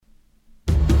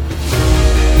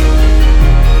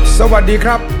สวัสดีค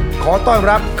รับขอต้อน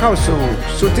รับเข้าสู่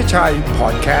สุทธิชัยพอ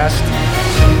ดแคสต์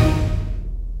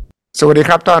สวัสดีค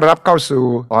รับต้อนรับเข้าสู่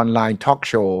ออนไลน์ทอล์ก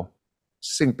โชว์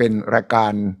ซึ่งเป็นรายกา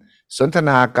รสนท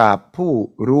นากับผู้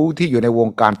รู้ที่อยู่ในวง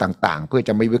การต่างๆเพื่อจ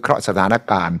ะไม่วิเคราะห์สถาน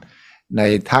การณ์ใน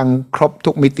ทั้งครบ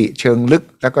ทุกมิติเชิงลึก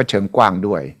และก็เชิงกว้าง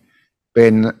ด้วยเป็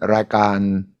นรายการ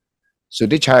สุท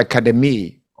ธิชัย Academy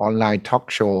ออนไลน์ทอล์ก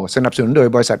โชว์สนับสนุนโดย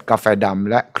บริษัทกาแฟดำ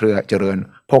และเครือเจริญ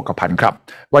โภคภัณฑ์ครับ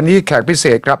วันนี้แขกพิเศ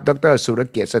ษครับดร.สุร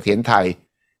เกียรติเสถียรไทย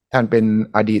ท่านเป็น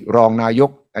อดีตรองนาย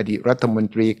กอดีตรัฐมน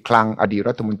ตรีคลังอดีต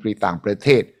รัฐมนตรีต่างประเท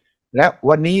ศและ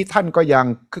วันนี้ท่านก็ยัง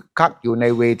คึกคักอยู่ใน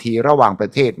เวทีระหว่างปร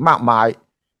ะเทศมากมาย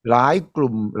หลายก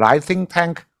ลุ่มหลาย think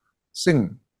tank ซึ่ง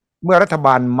เมื่อรัฐบ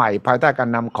าลใหม่ภายใต้การ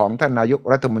นำของท่านนายก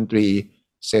รัฐมนตรี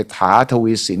เศรษฐาท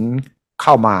วีสินเ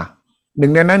ข้ามาหนึ่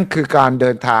งในนั้นคือการเดิ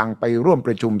นทางไปร่วมป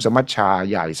ระชุมสมัชชา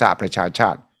ใหญ่สหประชาชา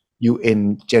ติ UN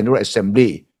General Assembly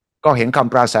ก็เห็นค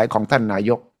ำปราศัยของท่านนา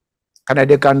ยกขณะเ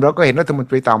ดียวกันเราก็เห็นรัฐมน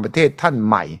ตรีต่างประเทศท่าน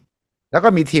ใหม่แล้วก็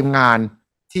มีทีมงาน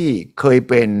ที่เคย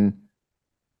เป็น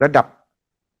ระดับ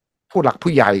ผู้หลัก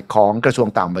ผู้ใหญ่ของกระทรวง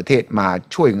ต่างประเทศมา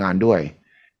ช่วยงานด้วย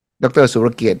ดร.สุร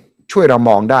เกียรติช่วยเรา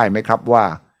มองได้ไหมครับว่า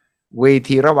เว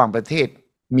ทีระหว่างประเทศ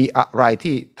มีอะไร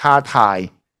ที่ท้าทาย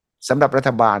สำหรับรั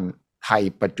ฐบาลไทย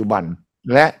ปัจจุบัน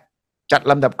และจัด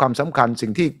ลำดับความสำคัญสิ่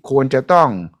งที่ควรจะต้อง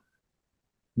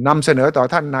นำเสนอต่อ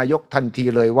ท่านนายกทันที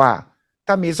เลยว่า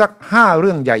ถ้ามีสัก5เ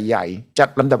รื่องใหญ่ๆจัด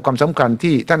ลำดับความสำคัญ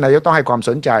ที่ท่านนายกต้องให้ความส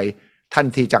นใจทัน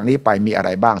ทีจากนี้ไปมีอะไร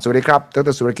บ้างสวัสดีครับด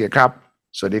ร.สุรเกียรติครับ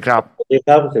สวัสดีครับสวัสดีค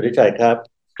รับสุทธิชัยครับ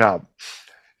ครับ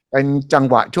เป็นจัง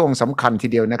หวะช่วงสำคัญที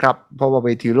เดียวนะครับเพราะว่าเว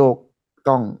ทีโลก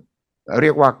ต้องเรี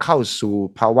ยกว่าเข้าสู่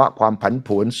ภาวะความผันผ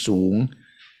วนสูง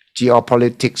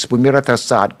geopolitics ภูมิรัฐ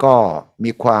ศาสตร์ก็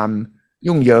มีความ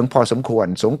ยุ่งเหยิงพอสมควร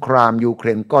สงครามยูเคร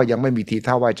นก็ยังไม่มีที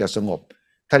ท่าว่าจะสงบ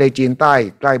ทะเลจีนใต้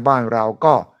ใกล้บ้านเรา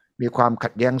ก็มีความขั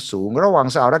ดแย้งสูงระหว่าง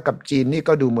สหรัฐกับจีนนี่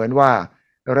ก็ดูเหมือนว่า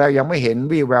เรายังไม่เห็น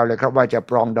วี่แววเลยครับว่าจะ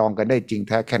ปรองดองกันได้จริงแ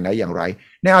ท้แค่ไหนอย่างไร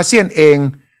ในอาเซียนเอง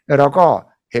เราก็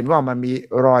เห็นว่ามันมี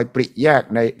รอยปริแยก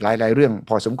ในหลายๆเรื่องพ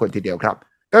อสมควรทีเดียวครับ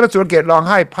ดร.สุรเกียรติลอง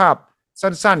ให้ภาพ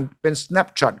สั้นๆเป็น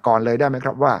snapshot ก่อนเลยได้ไหมค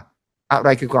รับว่าอะไร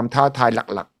คือความท้าทายห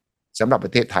ลักๆสำหรับป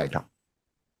ระเทศไทยครับ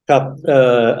ครับ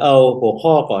เอาหัว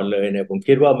ข้อก่อนเลยเนี่ยผม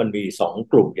คิดว่ามันมี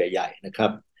2กลุ่มใหญ่ๆนะครั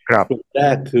บกลุ่มแร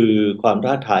กคือความ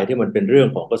ท้าทายที่มันเป็นเรื่อง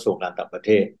ของกระทรวงการต่างประเ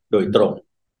ทศโดยตรง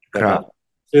นะครับ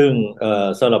ซึ่ง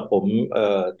สำหรับผม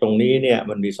ตรงนี้เนี่ย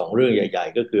มันมี2เรื่องใหญ่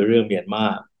ๆก็คือเรื่องเมียนมา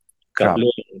กับเ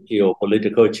รื่อง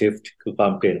geopolitical shift คือควา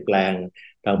มเปลี่ยนแปลง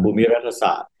ทางภูมิรัฐศ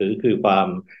าสตร์คือความ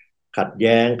ขัดแ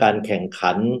ย้งการแข่ง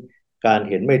ขันการ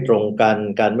เห็นไม่ตรงกัน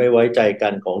การไม่ไว้ใจกั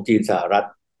นของจีนสหรัฐ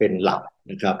เป็นหลัก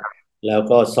นะครับแล้ว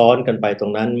ก็ซ้อนกันไปตร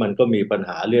งนั้นมันก็มีปัญห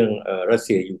าเรื่องรัสเ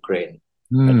ซียยูเครน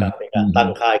นะครับในการตั้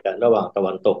งค่ายกันระหว่างตะ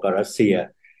วันตกกับรัสเซีย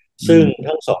ซึ่ง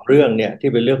ทั้ง2เรื่องเนี่ย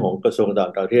ที่เป็นเรื่องของกระทรวงต่า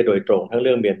งประเทศโดยตรงทั้งเ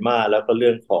รื่องเมียนมาแล้วก็เรื่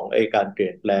องของการเปลี่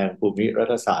ยนแปลงภูมิรั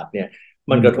ฐศาสตร์เนี่ย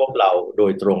มันกระทบเราโด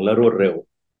ยตรงและรวดเร็ว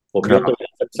ผมยกตัวอย่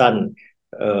างสั้น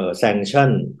ๆแซงชั่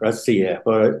นรัสเซียเพร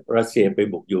าะรัสเซียไป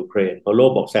บุกยูเครนพอโล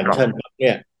กบอกแซงชั่นเ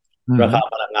นี่ยราคา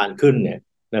พลังงานขึ้นเนี่ย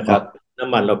นะครับน้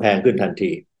ำมันเราแพงขึ้นทัน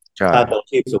ทีค่าครอง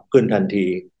ชีพสูงขึ้นทันที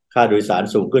ค่าโดยสาร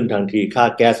สูงขึ้นทันทีค่า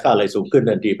แก๊สค่าอะไรสูงขึ้น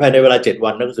ทันทีภายในเวลา7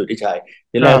วันนักสุทธิชัย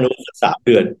นี่แรกนู้น3 เ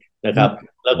ดือนนะครับ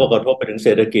แล้วก็กระทบไปถึงเศ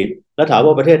รษฐกิจแล้วถาม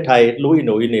ว่าประเทศไทยรู้อิโห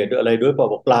นอิเหน่ด้วยอะไรด้วยเป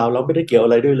ล่าเราไม่ได้เกี่ยวอ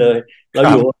ะไรด้วยเลยเรา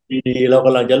อยู่ดีๆเราก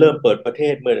ำลังจะเริ่มเปิดประเท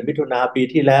ศเมื่อมิถุนาปี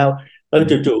ที่แล้วแล้ว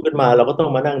จู่ๆขึ้นมาเราก็ต้อง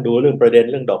มานั่งดูเรื่องประเด็น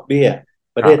เรื่องดอกเบี้ย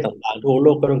ประเทศต่างๆทั่วโล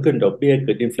กก็ต้องขึ้นดอกเบี้ยเ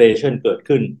กิดอินเฟลชันเกิด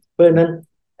ขึ้นเพราะฉะนั้น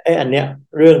อันเนี้ย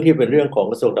เรื่องที่เป็นเรื่องของ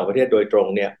กระทรวงต่างประเทศโดยตรง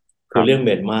เนี่ยคือเรื่องเ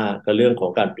มียนมากับเรื่องขอ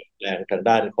งการเปลี่ยนแปลงทาง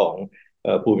ด้านของ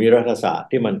ภูมิรัฐศาสตร์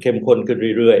ที่มันเข้มข้นขึ้น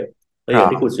เรื่อยๆและอย่าง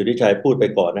ที่คุณสุทธิชัยพูดไป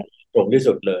ก่อนนะตรงที่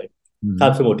สุดเลยคา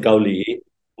บสมุทรเกาหลี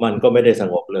มันก็ไม่ได้ส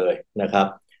งบเลยนะครับ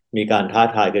มีการท้า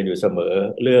ทายกันอยู่เสมอ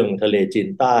เรื่องทะเลจีน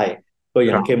ใต้ก็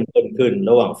ยังเข้มข้นขึ้น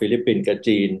ระหว่างฟิลิปปินส์กับ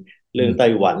จีนเรื่องไต้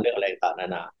หวันเรื่องอะไรต่างๆนา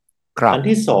นาอัน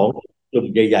ที่2กลุ่ม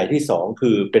ใหญ่ๆที่2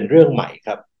คือเป็นเรื่องใหม่ค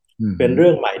รับเป็นเรื่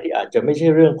องใหม่ที่อาจจะไม่ใช่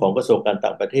เรื่องของกระทรวงการต่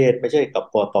างประเทศไม่ใช่กับ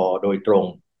กต.โดยตรง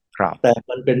แต่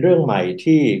มันเป็นเรื่องใหม่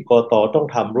ที่กต.ต้อง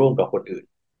ทำร่วมกับคนอื่น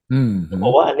เพรา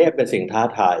ะว่าอันนี้เป็นสิ่งท้า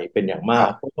ทายเป็นอย่างมาก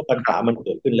เพราะว่าปัญหามันเ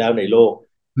กิดขึ้นแล้วในโลก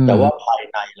แต่ว่าภาย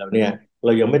ในเราเนี่ยเร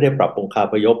ายังไม่ได้ปรับปรุงคา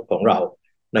พยพของเรา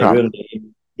ในเรื่องนี้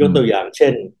ยกตัวอย่างเช่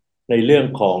นในเรื่อง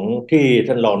ของที่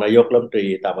ท่านรองนายกรัฐมนตรี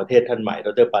ต่างประเทศท่านใหม่ด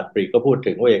ร.ปานปรีก็พูด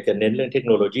ถึงว่าอยากจะเน้นเรื่องเทคโ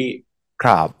นโลยี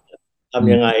ท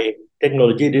ำยังไงเทคโนโ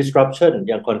ลยี disruption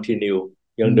ยัง continue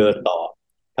ยังเดินต่อ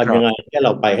ทำยังไงให้เร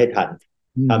าไปให้ทัน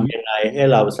ทำยังไงให้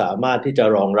เราสามารถที่จะ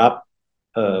รองรับ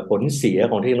ผลเสีย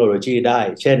ของเทคโนโลยีได้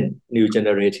เช่น New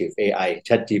Generative AI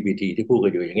ChatGPT ที่พูดกั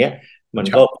นอยู่อย่างเงี้ยมัน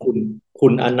ก็คุ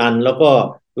ณอนันต์แล้ว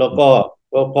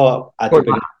ก็อาจจะเ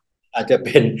ป็น อาจจะเ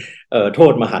ป็นโท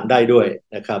ษมหันต์ได้ด้วย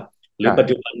นะครับหรือปัจ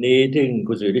จุบันนี้ที่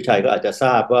คุณสุริชัยก็อาจจะท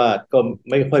ราบว่าก็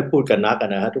ไม่ค่อยพูดกันนัก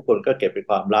นะฮะทุกคนก็เก็บเป็น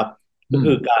ความลับก็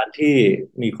คือการที่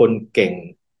มีคนเก่ง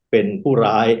เป็นผู้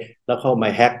ร้ายแล้วเข้ามา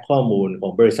แฮ็กข้อมูลขอ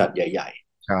งบริษัทใหญ่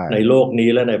ๆในโลกนี้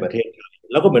และในประเทศไทย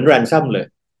แล้วก็เหมือนแรนซัมเลย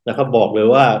นะครับบอกเลย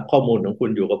ว่าข้อมูลของคุณ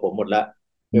อยู่กับผมหมดแล้ว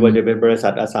ไม่ว่าจะเป็นบริษั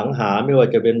ทอสังหาไม่ว่า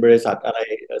จะเป็นบริษัทอะไร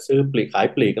ซื้อปลีกขาย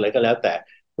ปลีกอะไรก็แล้วแต่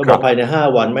ก็บอกภายใน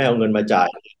5 วันไม่เอาเงินมาจ่าย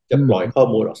จะปล่อยข้อ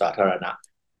มูลออกสาธารณะ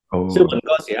ซึ่งมัน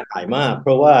ก็เสียหายมากเพ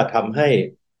ราะว่าทำให้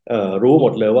รู้หม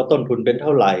ดเลยว่าต้นทุนเป็นเท่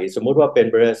าไหร่สมมุติว่าเป็น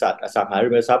บริษัทอสังหาริ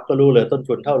มทรัพย์ก็รู้เลยต้น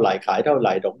ทุนเท่าไหร่ขายเท่าไห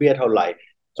ร่ดอกเบี้ยเท่าไหร่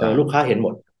ลูกค้าเห็นหม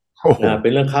ดนะเป็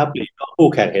นเรื่องค้าปลีกคู่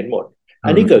แข่งเห็นหมดอั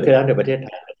นนี้เกิดขึ้นแล้วในประเทศไท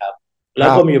ยนะครับแล้ว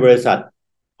ก็มีบริษัท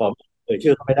ผม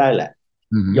ชื่อเขาไม่ได้แหละ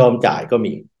ยอมจ่ายก็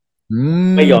มี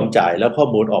ไม่ยอมจ่ายแล้วข้อ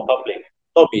มูลออกพับลิก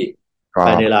ก็มีภ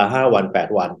ายในเวลา5 วัน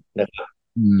 8 วันนะครับ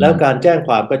แล้วการแจ้งค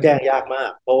วามก็แจ้งยากมา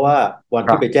กเพราะว่าวัน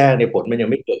ที่ไปแจ้งในผลมันยัง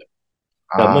ไม่เกิด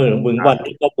แต่เมื่อมึงวัน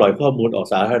ที่เขาปล่อยข้อมูลออก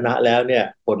สาธารณะแล้วเนี่ย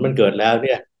ผลมันเกิดแล้วเ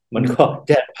นี่ยมันก็แ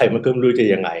จ้งไปมันก็ไม่รู้จะ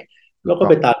ยังไงแล้วก็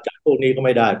ไปตามจับพวกนี้ก็ไ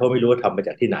ม่ได้เพราะไม่รู้ว่าทำมาจ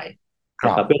ากที่ไหนน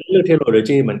ะครับเป็นเรื่องเทคโนโล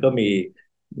ยีมันก็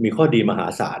มีข้อดีมหา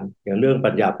ศาลอย่างเรื่อง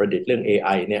ปัญญาประดิษฐ์เรื่อง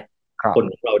AI เนี่ยคน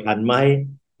ของเราทันไหม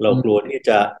เรากลัวที่จ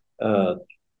ะ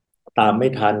ตามไม่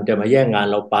ทันจะมาแย่งงาน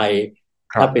เราไป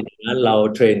ถ้าเป็นอย่างนั้นเรา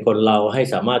เทรนคนเราให้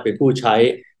สามารถเป็นผู้ใช้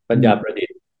ปัญญาประดิ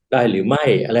ษฐ์ได้หรือไม่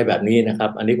อะไรแบบนี้นะครั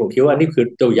บอันนี้ผมคิดว่านี่คือ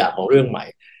ตัวอย่างของเรื่องใหม่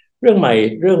เรื่องให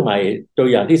ม่ตัว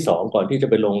อย่างที่2ก่อนที่จะ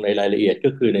ไปลงในรายละเอียดก็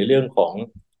คือในเรื่องของ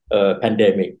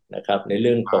pandemic นะครับในเ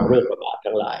รื่องของโรคระบาด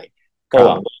ทั้งหลายก็ห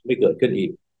วังว่าไม่เกิดขึ้นอี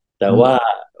กแต่ว่า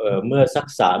เมื่อสัก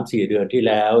3-4 เดือนที่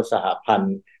แล้วสหพัน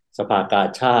ธ์สภากา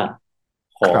ชาติ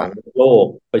ของโลก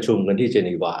ประชุมกันที่เจ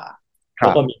นีวาแล้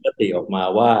วก็มีมติออกมา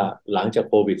ว่าหลังจาก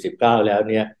โควิด -19 แล้ว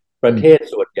เนี่ยประเทศ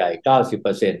ส่วนใหญ่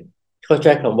 90%เขาใ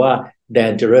ช้คำว่า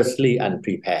dangerously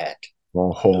unprepared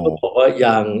เขาบอกว่า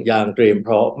ยังเตรียมพ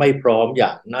ร้อมไม่พร้อมอย่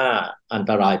างน่าอัน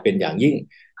ตรายเป็นอย่างยิ่ง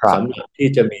สำหรับที่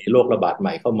จะมีโรคระบาดให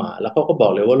ม่เข้ามาแล้วเขาก็บอ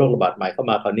กเลยว่าโรคระบาดใหม่เข้า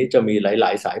มาคราวนี้จะมีหล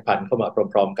ายๆสายพันธุ์เข้ามา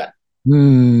พร้อมๆกัน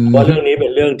ว่าเรื่องนี้เป็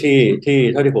นเรื่องที่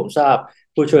เท่าที่ผมทราบ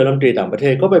ผู้ช่วยรัฐมนตรีต่างประเท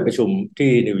ศก็ไปประชุม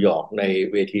ที่นิวยอร์กใน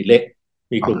เวทีเล็ก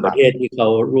มีกลุ่มประเทศที่เขา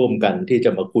ร่วมกันที่จ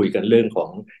ะมาคุยกันเรื่องของ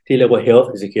ที่เรียกว่า health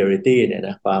security เนี่ยน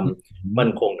ะความมั่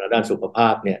นคงทางด้านสุขภา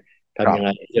พเนี่ยทำยังไง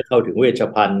ที่จะเข้าถึงเวช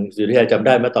ภัณฑ์สุดที่จำไ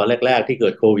ด้เมื่อตอนแรกๆที่เกิ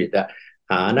ดโควิดอะ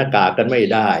หาหน้ากากกันไม่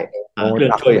ได้หาเครื่อ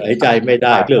งช่วยหายใจไม่ไ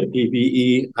ด้เครื่อง PPE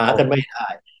หากันไม่ได้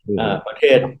ประเท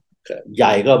ศให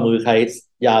ญ่ก็มือใคร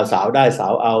ยาวสาวได้สา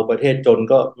วเอาประเทศจน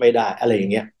ก็ไม่ได้อะไรอย่า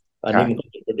งเงี้ยอันนี้มันก็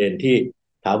เป็นประเด็นที่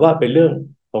ถามว่าเป็นเรื่อง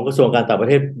ของกระทรวงการต่างประ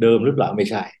เทศเดิมหรือเปล่าไม่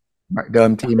ใช่เดิม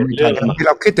ทีไม่ใช่ที่เ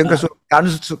ราคิดถึงกระทรวงสาธารณ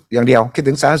สุขอย่างเดียวคิด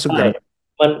ถึงสาธารณสุขอย่าง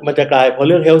มันจะกลายพอเ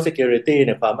รื่อง health security เ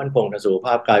นี่ยความมั่นคงทางสุขภ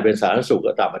าพกลายเป็นสาธารณสุข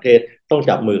กับต่างประเทศต้อง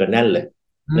จับมือกันแน่นเลย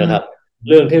นะครับ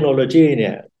เรื่องเทคโนโลยีเนี่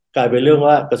ยกลายเป็นเรื่อง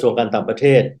ว่ากระทรวงการต่างประเท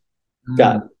ศจะ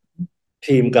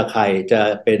ทีมกับใครจะ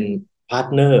เป็นพาร์ท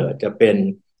เนอร์จะเป็น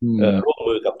ร่วม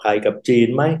มือกับใครกับจีน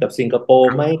ไหมกับสิงคโป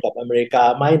ร์ไหมกับอเมริกา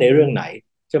ไหมในเรื่องไหน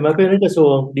จะมาเป็นกระทรว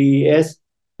ง DES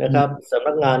นะครับสำ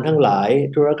นักงานทั้งหลาย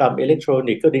ธุรกรรมอิเล็กทรอ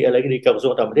นิกส์ก็ดีอะไรก็ดีกับกระทร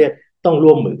วงต่างประเทศต้อง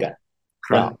ร่วมมือกัน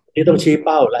นะที่ต้องชี้เ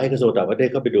ป้าและให้กระทรวงต่างประเทศ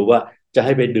เข้าไปดูว่าจะใ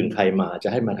ห้ไปดึงใครมาจะ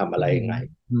ให้มาทำอะไรยังไง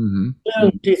เรื่อง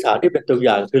ที่สามที่เป็นตัวอ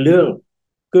ย่างคือเรื่อ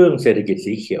งเศรษฐกิจ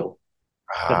สีเขียว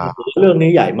เรื่อง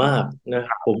นี้ใหญ่มากนะ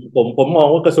ผมมอง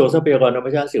ว่ากระทรวงทรัพยากรธรรม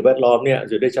ชาติสิ่งแวดล้อมเนี่ย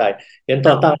สุดได้ชัยเห็นต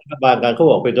อนตั้งรัฐบาลกันเขา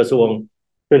บอกเป็นกระทรวง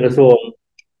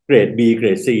เกรด B เกร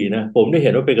ด C นะผมได้เห็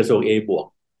นว่าเป็นกระทรวง A บวก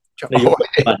ในยุคปัจ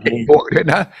จุบันนี้ บวกเลย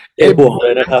นะ A บวกเล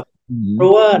ยนะครับเพรา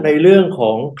ะว่าในเรื่องข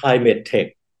อง climate tech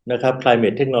นะครับ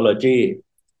climate technology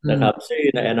นะครับซึ่ง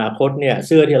ในอนาคตเนี่ยเ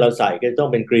สื้อที่เราใส่ก็ต้อง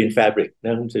เป็น green fabric น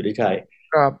ะคุณสุทธิชัย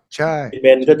ครับใช่ซีเม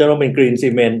นต์ก็จะต้องเป็น green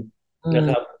cement นะ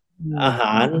ครับอาห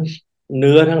ารเ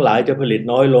นื้อทั้งหลายจะผลิต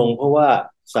น้อยลงเพราะว่า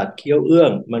สัตว์เคี้ยวเอื้อ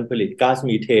งมันผลิตก๊าซ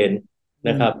มีเทนน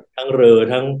ะครับทั้งเรือ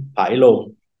ทั้งผายลม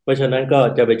เพราะฉะนั้นก็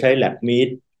จะไปใช้แลบมีท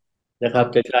นะครับ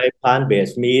จะใช้ plant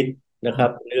based meat นะครั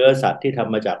บเนื้อสัตว์ที่ท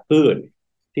ำมาจากพืช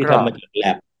ที่ทำมาจากแล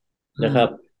บนะครับ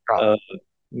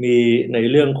มีใน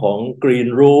เรื่องของ green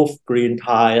roof green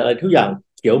tile อะไรทุกอย่าง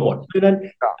เขียวหมดเพราะฉะนั้น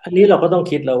อันนี้เราก็ต้อง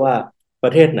คิดแล้วว่าปร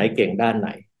ะเทศไหนเก่งด้านไหน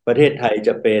ประเทศไทยจ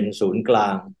ะเป็นศูนย์กลา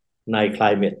งใน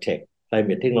climate tech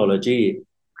climate technology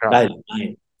ได้หรือไม่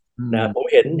นะผม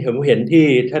เห็นที่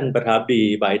ท่านประธานาธิบดี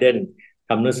ไบเดนท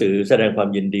ำหนังสือแสดงความ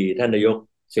ยินดีท่านนายก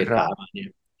เศรษฐามาเนี่ย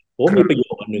ผมมีประโย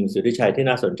คนึงสุทธิชัยที่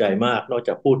น่าสนใจมากนอกจ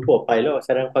ากพูดทั่วไปแล้วแส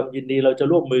ดงความยินดีเราจะ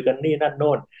ร่วมมือกันนี่นั่นโ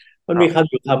น่นมันมีคำ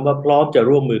อยู่คำว่าพร้อมจะ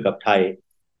ร่วมมือกับไทย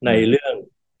ในเรื่อง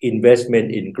investment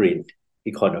in green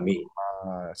economy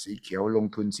สีเขียวลง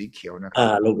ทุนสีเขียวนะครับ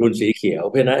ลงทุนสีเขียว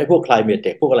เพราะฉะนั้นไอ้พวก climate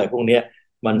tech พวกอะไรพวกนี้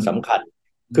มันสำคัญ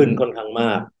ขึ้นค่อนข้างม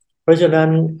ากเพราะ ราะฉะนั้น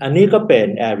อันนี้ก็เป็น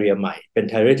area ใหม่เป็น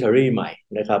territory ใหม่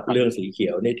นะครับเรื่องสีเขี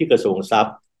ยวนี่ที่กระทรวงทรัพ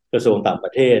ย์กระทรวงต่างปร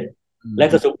ะเทศและ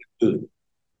กระทรวงอื่น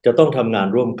ๆจะต้องทำงาน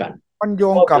ร่วมกันมันโย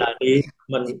เพราะเวงกับลานี้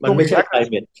มันไม่ใช่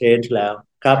climate change แล้ว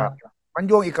ครับมัน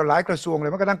โยงอีกหลายกระทรวงเล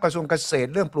ยมันก็ทั้งกระทรวงเกษตร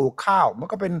เรื่องปลูกข้าวมัน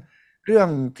ก็เป็นเรื่อง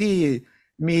ที่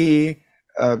มี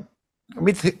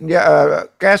มิเท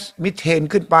แก๊สมิเทน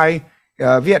ขึ้นไป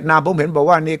เวียดนามผมเห็นบอก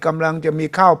ว่านี่กำลังจะมี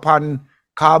ข้าวพันธุ์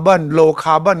คาร์บอนโลค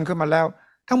าร์บอนขึ้นมาแล้ว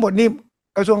ทั้งหมดนี้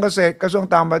กระทรวงเกษตรกระทรวง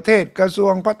ต่างประเทศกระทรว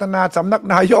งพัฒนาสำนัก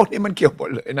นายกนี่มันเกี่ยวหมด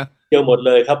เลยนะเกี่ยวหมดเ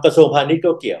ลยครับกระทรวงพาณิชย์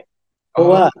ก็เกี่ยวเพราะ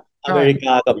ว่าอเมริก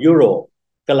ากับยุโรป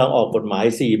กำลังออกกฎหมาย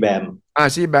CBAM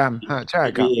CBAM ใช่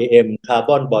ครับ CBAM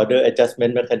Carbon Border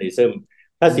Adjustment Mechanism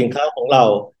ถ้าสินค้าของเรา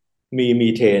มีมี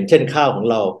เทนเช่นข้าวของ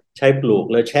เราใช้ปลูก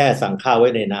แล้วแช่สั่งข้าวไว้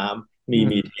ในน้ำมี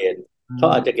มีเทนเขา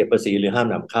อาจจะเก็บภาษีหรือห้าม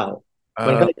นำเข้า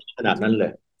มันก็ขนาดนั้นเล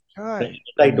ยใช่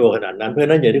ใกล้ตัวขนาดนั้นเพราะฉะ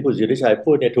นั้นอย่างที่คุณสุทธิชัย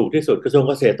พูดเนี่ยถูกที่สุดกระทรวงเ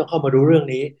กษตรต้องเข้ามาดูเรื่อง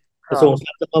นี้กระทรวงทรั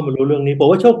พย์ต้องเข้ามารู้เรื่องนี้ผม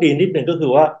ว่าโชคดีนิดหนึ่งก็คื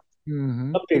อว่า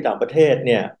รัฐมนตรีต่างประเทศเ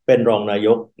นี่ยเป็นรองนาย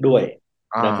กด้วย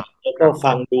นะครับแล้วก็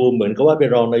ฟังดูเหมือนกับว่าเป็น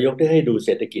รองนายกที่ให้ดูเศ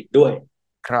รษฐกิจด้วย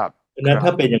ครับเพราะฉะนั้นถ้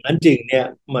าเป็นอย่างนั้นจริงเนี่ย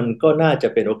มันก็น่าจะ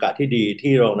เป็นโอกาสที่ดี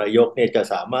ที่รองนายกเนี่ยจะ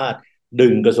สามารถดึ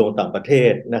งกระทรวงต่างประเท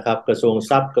ศนะครับกระทรวง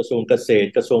ทรัพย์กระทรวงเกษตร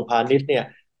กระทรวงพาณิชย์เนี่ย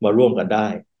มาร่วมกันได้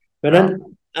เพราะฉะนั้น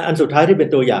อันสุดท้ายที่เป็น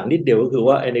ตัวอย่างนิดเดียวก็คือ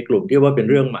ว่าในกลุ่มที่ว่าเป็น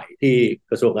เรื่องใหม่ที่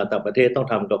กระทรวงการต่างประเทศต้อง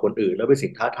ทำกับคนอื่นแล้วเป็นสิ่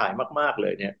งท้าทายมากๆเล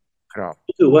ยเนี่ย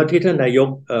ก็คือว่าที่ท่านนายก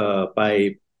ไป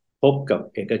พบกับ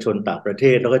เอกชนต่างประเท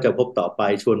ศแล้วก็จะพบต่อไป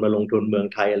ชวนมาลงทุนเมือง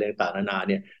ไทยอะไรต่างๆนานา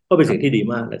เนี่ยก็เป็นสิ่งที่ดี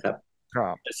มากนะครับ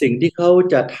สิ่งที่เขา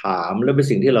จะถามและเป็น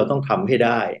สิ่งที่เราต้องทำให้ไ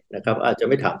ด้นะครับอาจจะ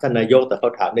ไม่ถามท่านนายกแต่เขา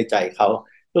ถามในใจเขา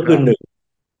ก็คือหนึ่ง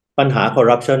ปัญหาคอร์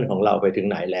รัปชันของเราไปถึง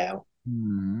ไหนแล้ว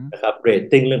นะครับเรต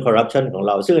ติ้งเรื่องคอร์รัปชันของเ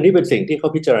ราซึ่งอันนี้เป็นสิ่งที่เขา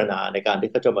พิจารณาในการที่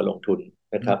เขาจะมาลงทุน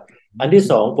นะครับอันที่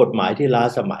สองกฎหมายที่ล้า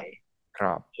สมัย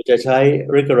จะใช้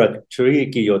regulatory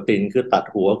guillotine คือตัด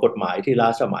หัวกฎหมายที่ล้า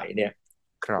สมัยเนี่ย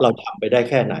เราทำไปได้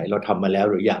แค่ไหนเราทำมาแล้ว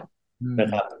หรือยังนะ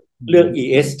ครับเรื่อง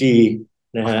ESG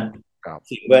นะฮะ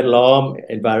สิ่งแวดล้อม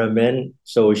environment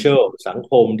social สัง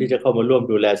คมที่จะเข้ามาร่วม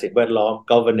ดูแลสิ่งแวดล้อม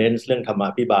governance เรื่องธรรมา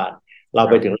ภิบาลเรา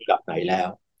ไปถึงระดับไหนแล้ว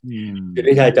คุณ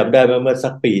ทิชัยจำได้เมื่อสั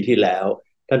กปีที่แล้ว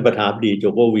ท่านประธานาธิบดีโจ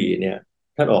โควีเนี่ย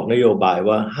ท่านออกนโยบาย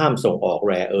ว่าห้ามส่งออก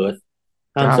rare earth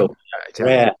ห้ามส่งแ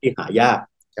ร่ที่หายาก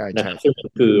นะครับซึ่ง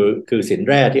คือสิน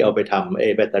แร่ที่เอาไปท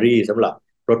ำแบตเตอรี่สำหรับ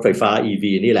รถไฟฟ้า EV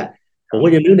นี่แหละผมก็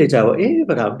ยังนึกในใจว่า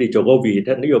ประธานาธิบดีโจโควี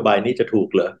ท่านนโยบายนี้จะถูก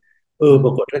เหรอปร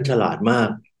ากฏท่านฉลาดมาก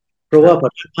เพราะว่าพอ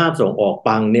ภาพส่งออก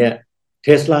ปังเนี่ยเท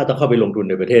สลาต้องเข้าไปลงทุน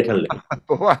ในประเทศท่านเลยเพ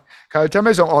ราะว่าเขาจะไ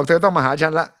ม่ส่งออกเธอต้องมาหาฉั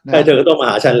นละใช่เธอก็ต้องมา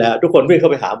หาฉันแล้วทุกคนวิ่งเข้า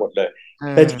ไปหาหมดเลย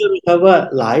แต่เชื่อไหมครับว่า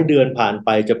หลายเดือนผ่านไป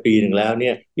จะปีหนึ่งแล้วเ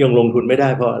นี่ยยังลงทุนไม่ได้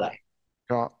เพราะอะไร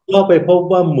ก็ไปพบ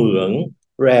ว่าเหมือง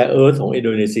rare earth ของอินโด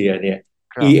นีเซียเนี่ย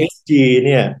ESG เ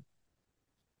นี่ย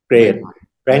เกรด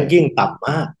ranking ต่ำม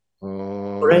าก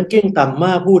ranking ต่ำม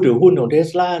ากผู้ถือหุ้นของเทส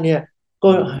ลาเนี่ยก็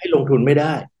ให้ลงทุนไม่ไ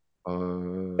ด้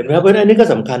เห็นไหมเพราะฉะนั้นนี่ก็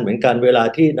สำคัญเหมือนกันเวลา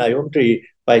ที่นายกรัฐมนตรี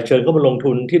ไปเชิญเข้ามาลง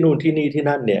ทุนที่นู่นที่นี่ที่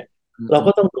นั่นเนี่ยเรา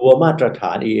ก็ต้องดูมาตรฐ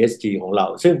าน ESG ของเรา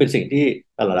ซึ่งเป็นสิ่งที่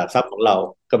ตลาดหลักทรัพย์ของเรา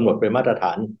กำหนดเป็นมาตรฐ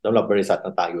านสำหรับบริษัท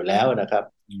ต่างๆอยู่แล้วนะครับ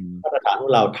มาตรฐานขอ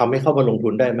งเราทำให้เข้ามาลงทุ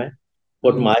นได้ไหมก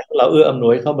ฎหมายของเราเอื้ออำน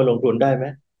วยเข้ามาลงทุนได้ไหม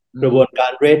กระบวนกา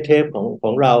รเรดเทปข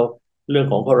องเราเรื่อง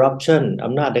ของคอร์รัปชันอ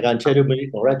ำนาจในการใช้ดุลพินิจ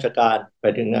ของราชการไป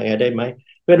ถึงไงได้ไหม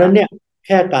เพราะฉะนั้นเนี่ยแ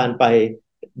ค่การไป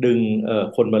ดึง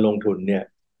คนมาลงทุนเนี่ย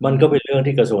มันก็เป็นเรื่อง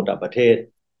ที่กระทรวงต่างประเทศ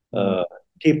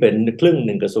ที่เป็นครึ่งห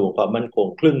นึ่งกระทรวงความมั่นคง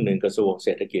ครึ่งหนึ่งกระทรวงเศ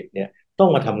รษฐกิจเนี่ยต้อง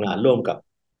มาทำงานร่วมกับ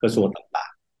กระทรวงต่า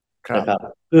งๆนะครับ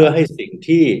เพื่อให้สิ่ง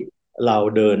ที่เรา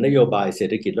เดินนโยบายเศรษ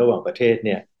ฐกิจระหว่างประเทศเ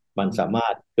นี่ยมันสามา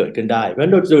รถเกิดขึ้นได้เพราะฉะนั้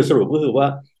นโดยสรุปก็คือว่า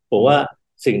ผมว่า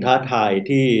สิ่งท้าทาย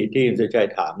ที่คุณสุชัย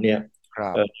ถามเนี่ย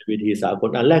วิธีสากล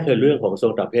อันแรกคือเรื่องของกระทรว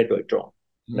งต่างประเทศโดยตรง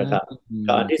นะครับ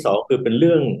อันที่สองคือเป็นเ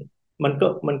รื่องมัน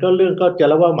ก็เรื่องก็จะ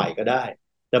เรียกว่าใหม่ก็ได้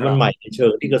แต่มันใหม่ในเชิ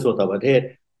งที่กระทรวงต่างประเทศ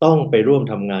ต้องไปร่วม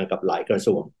ทำงานกับหลายกระท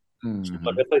รวงมั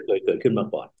นไม่ค่อยเคยเกิดขึ้นมา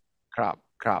ก่อนครั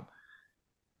บ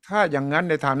ถ้าอย่างนั้น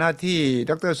ในฐานะที่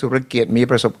ดร.สุรเกียรติมี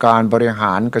ประสบการณ์บริห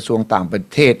ารกระทรวงต่างประ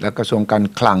เทศและกระทรวงการ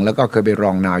คลังแล้วก็เคยเป็นร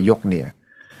องนายกเนี่ย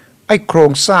ไอ้โคร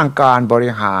งสร้างการบ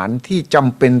ริหารที่จ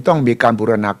ำเป็นต้องมีการบู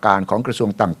รณาการของกระทรวง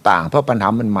ต่างๆเพราะปัญหา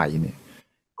มันใหม่เนี่ย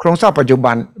โครงสร้างปัจจุ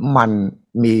บันมัน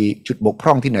มีจุดบกพ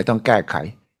ร่องที่ไหนต้องแก้ไข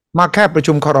มาแค่ประ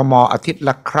ชุมครม.อาทิตย์ล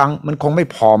ะครั้งมันคงไม่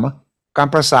พอมั้งการ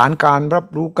ประสานการรับ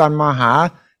รู้การมาหา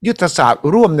ยุทธศาสตร์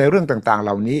ร่วมในเรื่องต่างๆเห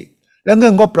ล่านี้และเงื่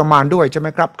อนงบประมาณด้วยใช่ไหม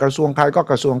ครับกระทรวงใครก็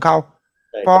กระทรวงเขา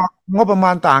พองบประม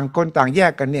าณต่างคนต่างแย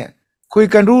กกันเนี่ยคุย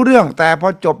กันรู้เรื่องแต่พอ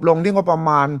จบลงที่งบประ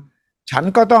มาณฉัน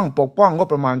ก็ต้องปกป้องงบ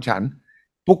ประมาณฉัน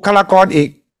บุคลากรอีก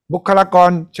บุคลากร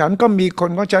ฉันก็มีคน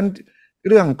ของฉัน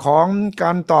เรื่องของก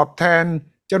ารตอบแทน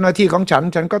เจ้าหน้าที่ของฉั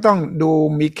นก็ต้องดู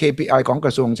มี KPI ของก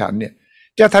ระทรวงฉันเนี่ย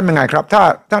จะทำยังไงครับ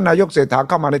ถ้านายกเศรษฐา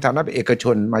เข้ามาในฐานะเป็นเอกช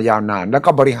นมายาวนานแล้วก็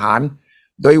บริหาร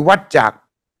โดยวัดจาก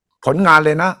ผลงานเล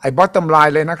ยนะไอ้ bottom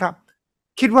line เลยนะครับ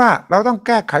คิดว่าเราต้องแ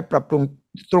ก้ไขปรับปรุง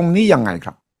ตรงนี้ยังไงค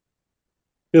รับ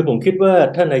คือผมคิดว่า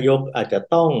ท่านนายกอาจจะ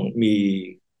ต้องมี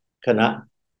คณะ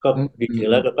ก็จริง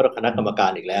ๆแล้วก็คณะกรรมกา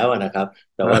รอีกแล้วนะครับ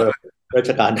แต่ว่ารา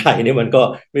ชการไทยนี่มันก็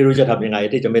ไม่รู้จะทำยังไง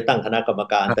ที่จะไม่ตั้งคณะกรรม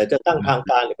การแต่จะตั้งทาง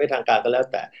การหรือไม่ทางการก็แล้ว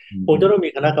แต่คงจะต้องมี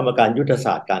คณะกรรมการยุทธศ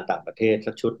าสตร์การต่างประเทศ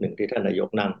สักชุดหนึ่งที่ท่านนายก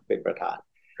นั่งเป็นประธาน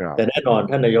แต่แน่นอน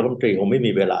ท่านนายกรัฐมนตรีคงไม่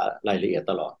มีเวลารายละเอียด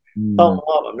ตลอดต้องม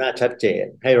อบอำนาจชัดเจน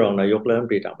ให้รองนายกรัฐมน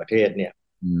ตรีต่างประเทศเนี่ย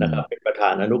นะครับเป็นประธา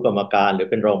นอนุกรรมการหรือ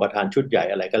เป็นรองประธานชุดใหญ่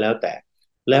อะไรก็แล้วแต่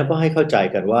แล้วก็ให้เข้าใจ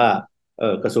กันว่า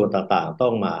กระทรวงต่างๆต้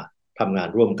องมาทำงาน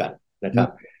ร่วมกันนะครับ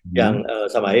อย่าง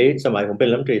สมัยผมเป็น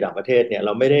รัฐมนตรีต่างประเทศเนี่ยเร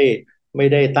าไม่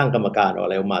ได้ตั้งกรรมการอะ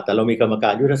ไรออกมาแต่เรามีกรรมกา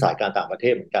รยุทธศาสตร์การต่างประเท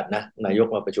ศเหมือนกันนะนายก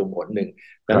มาประชุมหนหนึ่ง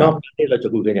แต่นอกจากที่เราจะ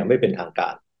คุยกันอย่างไม่เป็นทางกา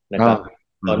รนะครับ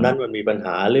ตอนนั้นมันมีปัญห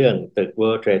าเรื่องตึก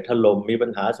World Trade ถล่มมีปั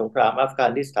ญหาสงครามอัฟกา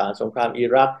นิสถานสงครามอิ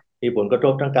รักมีผลกระท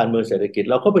บทางการเมืองเศรษฐกิจ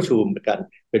เราก็ประชุมกัน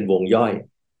เป็นวงย่อย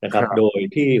นะครับโดย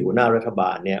ที่หัวหน้ารัฐบ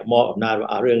าลเนี่ยมอบอำนาจว่า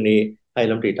เรื่องนี้ให้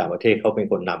รัฐมนตรีต่างประเทศเขาเป็น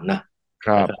คนนำนะค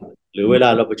รับหรือเวลา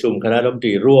เราประชุมคณะรัฐมนต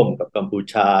รีร่วมกับกัมพู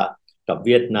ชากับเ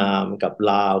วียดนามกับ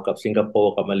ลาวกับสิงคโป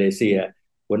ร์กับมาเลเซีย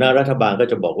หัวหน้ารัฐบาลก็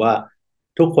จะบอกว่า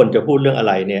ทุกคนจะพูดเรื่องอะ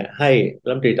ไรเนี่ยให้รั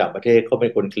ฐมนตรีต่างประเทศเขาเป็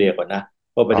นคนเคลียร์ก่อนนะ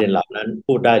ว่าประเด็นเหล่านั้น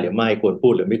พูดได้หรือไม่ควรพู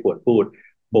ดหรือไม่ควรพูด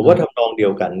ผมว่าทำนองเดีย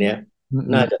วกันเนี่ย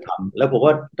น่าจะทำแล้วผม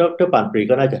ว่าดร.ปานปรี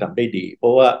ก็น่าจะทำได้ดีเพรา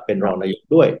ะว่าเป็นรองนายก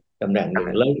ด้วยตำแหน่งหนึ่ง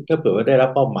แล้วถ้าเผื่อว่าได้รับ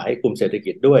เป้าหมายกลุ่มเศรษฐ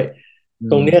กิจด้วย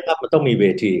ตรงนี้ครับมันต้องมีเว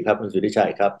ทีครับคุณสุทธิชั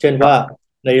ยครับเช่นว่า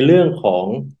ในเรื่องของ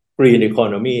Green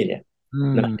Economy เนี่ย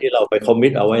นะที่เราไปคอมมิ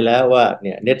ตเอาไว้แล้วว่าเ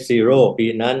นี่ย Net Zero ปี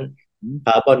นั้น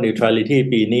Carbon Neutrality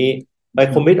ปีนี้ไป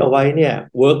คอมมิตเอาไว้เนี่ย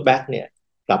Work back เนี่ย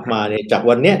กลับมาเนี่ยจาก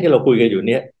วันเนี้ยที่เราคุยกันอยู่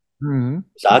เนี่ย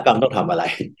อุตสาหกรรมต้องทำอะไร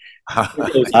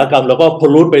อุตสาหกรรมเราก็พ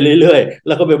ลุไปเรื่อยๆแ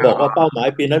ล้วก็ไปบอกว่าเป้าหมาย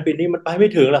ปีนั้นปีนี้มันไปไม่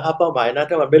ถึงแล้วครับเป้าหมายนะ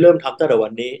ถ้ามันไม่เริ่มทำตั้งแต่วั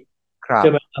นนี้ใช่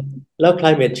ไหมครับแล้ว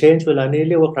climate change เวลานี้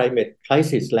เรียกว่า climate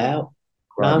crisis แล้ว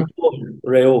น้ำท่วม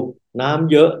เร็วน้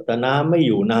ำเยอะแต่น้ำไม่อ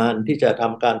ยู่นานที่จะท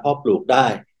ำการเพาะปลูกได้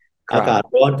อากาศ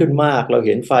ร้อนขึ้นมากเราเ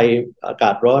ห็นไฟอาก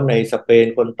าศร้อนในสเปน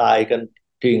คนตายกัน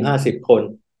ถึง50 คน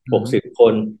60 ค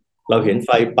นเราเห็นไฟ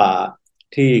ป่า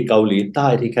ที่เกาหลีใต้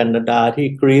ที่แคนาดาที่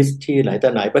กรีซที่ไหนแต่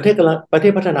ไหนประเท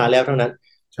ศพัฒนาแล้วทั้งนั้น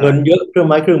เงินเยอะเครื่อง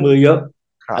ไม้เครื่องมือเยอะ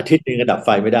อาทิตย์นึงก็ดับไฟ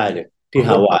ไม่ได้เลยที่ฮ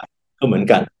าวายก็เหมือน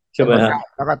กันใช่ไหมฮะ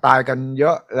แล้วก็ตายกันเย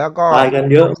อะแล้วก็ตายกัน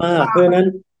เยอะมากเพราะฉะนั้น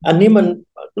อันนี้มัน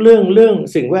เรื่อง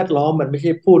สิ่งแวดล้อมมันไม่ใ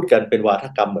ช่พูดกันเป็นวาท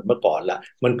กรรมเหมือนเมื่อก่อนละ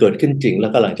มันเกิดขึ้นจริงแล้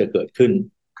วกำลังจะเกิดขึ้น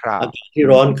อากาศที่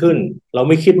ร้อนขึ้นเรา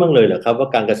ไม่คิดบ้างเลยเหรอครับว่า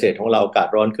การเกษตรของเราอากาศ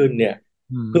ร้อนขึ้นเนี่ย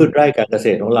พืชไร่การเกษ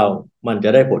ตรของเรามันจะ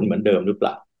ได้ผลเหมือนเดิมหรือเป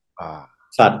ล่า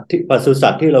สัตว์ที่ปศุสั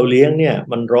ตว์ที่เราเลี้ยงเนี่ย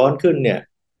มันร้อนขึ้นเนี่ย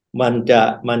มัน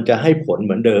จะให้ผลเห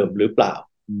มือนเดิมหรือเปล่า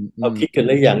เราคิดกันไ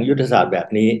ด้อย่างยุทธศาสตร์แบบ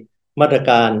นี้มาตร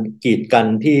การกีดกัน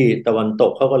ที่ตะวันต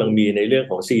กเขากำลังมีในเรื่อง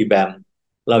ของ CBAM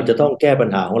เราจะต้องแก้ปัญ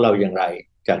หาของเราอย่างไร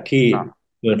จากที่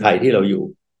เมืองไทยที่เราอยู่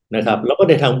นะครับแล้วก็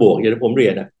ในทางบวกอย่างที่ผมเรี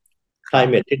ยนนะ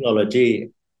climate technology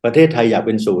ประเทศไทยอยากเ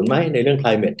ป็นศูนย์ไหมในเรื่อง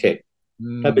climate tech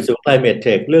ถ้าเป็นศูนย์ climate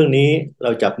tech เรื่องนี้เร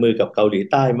าจับมือกับเกาหลี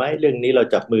ใต้ไหมเรื่องนี้เรา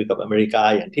จับมือกับอเมริกา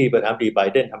อย่างที่ประธานาธิบดีไบ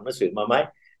เดนทำหนังสือมาไหม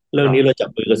เรื่องนี้เราจับ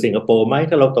มือกับสิงคโปร์ไหม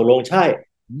ถ้าเราตกลงใช่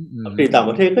รัฐมนตรีต่าง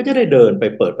ประเทศก็จะได้เดินไป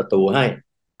เปิดประตูให้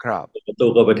เปิดประตู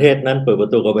กับประเทศนั้นเปิดปร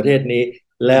ะตูกับประเทศนี้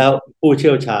แล้วผู้เ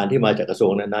ชี่ยวชาญที่มาจากกระทรว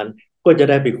งนั้นๆก็จะ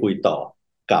ได้ไปคุยต่อ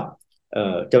กับ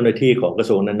เจ้าหน้าที่ของกระ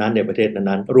ทรวงนั้นๆในประเทศ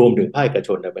นั้นๆรวมถึงภาคเอกช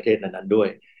นในประเทศนั้นๆด้วย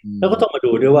แล้วก็ต้องมา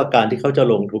ดูด้วยว่าการที่เขาจะ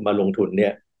ลงทุนเนี่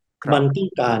ยมันต้อง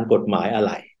การกฎหมายอะไ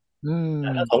ร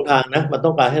ทั้งสองทางนะมันต้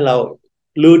องการให้เรา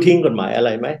ลื้อทิ้งกฎหมายอะไร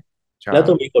ไหมแล้ว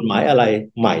ต้องมีกฎหมายอะไร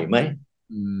ใหม่ไหม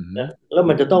นะแล้ว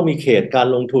มันจะต้องมีเขตการ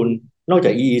ลงทุนนอกจ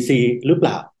าก EEC หรือเป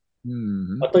ล่า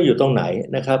มันต้องอยู่ตรงไหน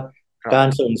นะครับการ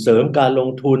ส่งเสริมการลง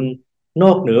ทุนน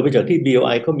อกเหนือไปจากที่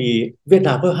BOI เขามีเวียดน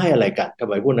ามเพื่อให้อะไรกันทำ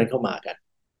ไมพวกนั้นเข้ามากัน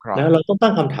นะเราต้องตั้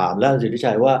งคำถามแล้วสิทธิ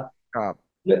ชัยว่า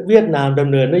เวียดนามด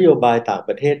ำเนินนโยบายต่างป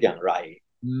ระเทศอย่างไร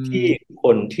ที่ค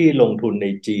นที่ลงทุนใน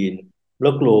จีนแล้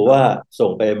วกลัวว่าส่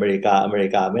งไปอเมริกา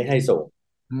ไม่ให้ส่ง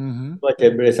ว่าจะ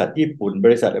บริษัทญี่ปุ่นบ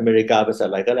ริษัทอเมริกาบริษัท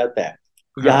อะไรก็แล้วแต่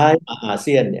ย้ายมาอาเ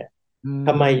ซียนเนี่ยท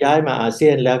ำไมย้ายมาอาเซี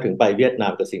ยนแล้วถึงไปเวียดนา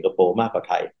มกับสิงคโปร์มากกว่า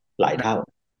ไทยหลายเท่า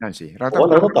นั่นสิเรา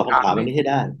ต้องตอบคำถามนี้ให้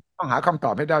ได้ต้องหาคำต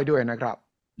อบให้ได้ด้วยนะครับ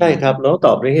ใช่ครับเราต้องต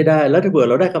อบนี้ให้ได้แล้วถ้าเผื่อ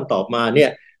เราได้คำตอบมาเนี่ย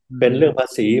เป็นเรื่องภา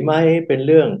ษีไหมเป็นเ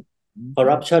รื่องคอร์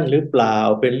รัปชันหรือเปล่า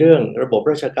เป็นเรื่องระบบ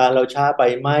ราชการเราช้าไป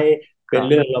ไหมเป็น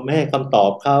เรื่องเราไม่ให้คำตอ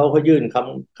บเขายื่นค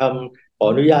ำขอ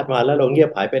อนุญาตมาแล้วเราเงียบ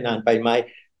หายไปนานไปไหม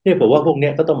เนี่ยผมว่าพวกนี้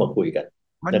ก็ต้องมาคุยกัน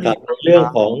นะครับในเรื่อง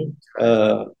ของ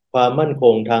ความมั่นค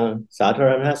งทางสาธาร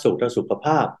ณสุขทางสุขภ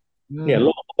าพเนี่ยโล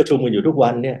กประชุมกันอยู่ทุกวั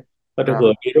นเนี่ยว่าถ้าเกิ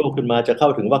ดมีโรคขึ้นมาจะเข้า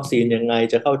ถึงวัคซีนยังไง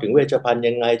จะเข้าถึงเวชภัณฑ์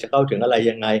ยังไงจะเข้าถึงอะไร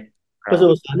ยังไงกระทรว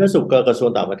งสาธารณสุขกับกระทรวง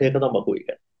ต่างประเทศก็ต้องมาคุย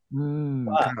กัน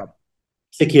ว่า ครับ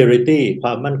security คว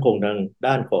ามมั่นคงทาง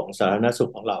ด้านของสาธารณสุ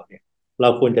ขของเราเนี่ยเรา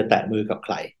ควรจะแตะมือกับใค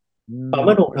รความ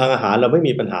มั่นคงทางอาหารเราไม่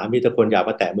มีปัญหามีแต่คนอยาก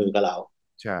มาแตะมือกับเรา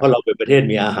เพราะเราเป็นประเทศ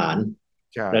มีอาหาร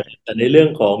นะครับแต่ในเรื่อง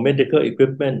ของ medical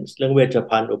equipment เรื่องเวช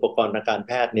ภัณฑ์อุปกรณ์ทางการแ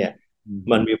พทย์เนี่ย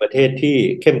มันมีประเทศที่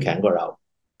เข้มแข็งกว่าเรา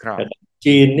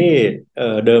จีนนี่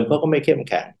เดิมเขาก็ไม่เข้ม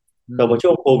แข็งแต่พอช่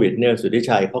วงโควิดเนี่ยสุทธิ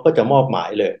ชัยเขาก็จะมอบหมาย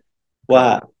เลยว่า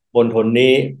มณฑล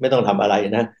นี้ไม่ต้องทำอะไร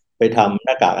นะไปทำห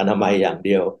น้ากากอนามัยอย่างเ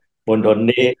ดียวมณฑล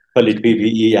นี้ผลิต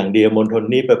PPE อย่างเดียวมณฑล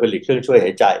นี้ไปผลิตเครื่องช่วยห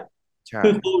ายใจคื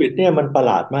อโควิดเนี่ยมันประห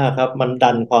ลาดมากครับมัน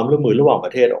ดันความร่วมมือระหว่างป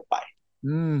ระเทศออกไป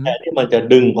แต่ที่มันจะ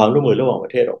ดึงความร่วมมือระหว่างปร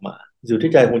ะเทศออกมาสุทธิ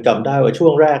ชัยคงจำได้ว่าช่ว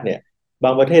งแรกเนี่ยบ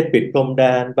างประเทศปิดพรมแด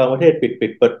นบางประเทศปิ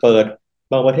ด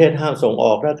บางประเทศห้ามส่งอ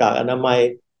อกหน้ากากอนามัย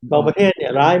บางประเทศเนี่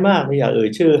ยร้ายมากไม่อยากเอ่ย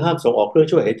ชื่อห้ามส่งออกเครื่อง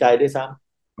ช่วยหายใจด้วยซ้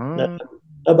ำนะครับ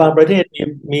แล้วบางประเทศ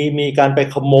มีการไป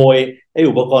ขโมยไอ้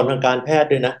อุปกรณ์ทางการแพทย์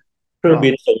ด้วยนะเครื่องบิ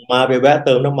นส่งมาไปแวะเ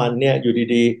ติมน้ำมันเนี่ยอยู่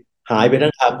ดีๆหายไปทั้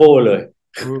งคาร์โก้เลย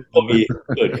ก็มี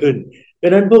เกิดขึ้นดัง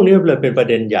นั้นพวกนี้เลยเป็นประ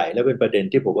เด็นใหญ่และเป็นประเด็น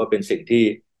ที่ผมว่าเป็นสิ่ง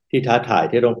ที่ท้าทาย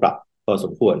ที่ต้องปรับพอส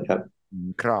มควรครับ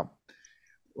ครับ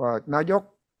ว่านายก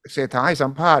เศรษฐาให้สั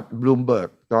มภาษณ์บลูมเบิร์ก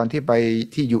ตอนที่ไป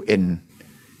ที่ UN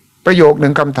ประโยคห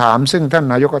นึ่งคำถามซึ่งท่าน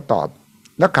นายกก็ตอบ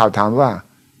นักข่าวถามว่า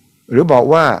หรือบอก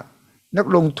ว่านัก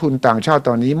ลงทุนต่างชาติต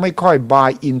อนนี้ไม่ค่อย buy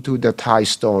into the Thai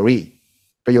story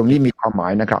ประโยคนี้มีความหมา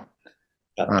ยนะครับ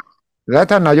และ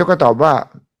ท่านนายกก็ตอบว่า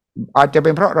อาจจะเป็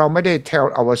นเพราะเราไม่ได้ tell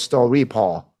our story พอ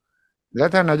และ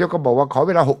ท่านนายกก็บอกว่าขอเ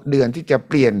วลา6 เดือนที่จะ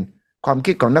เปลี่ยนความ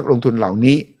คิดของนักลงทุนเหล่า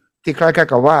นี้ที่คล้าย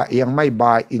ๆกับว่ายังไม่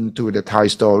buy into the Thai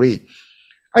story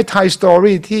ไอ้ Thai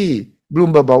story ที่บลูม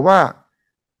เบิร์กบอกว่า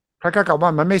คล้ายๆกับว่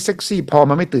ามันไม่เซ็กซี่พอ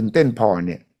มันไม่ตื่นเต้นพอเ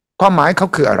นี่ยความหมายเขา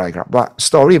คืออะไรครับว่า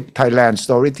story Thailand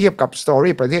story เทียบกับ story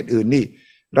ประเทศอื่นนี่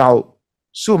เรา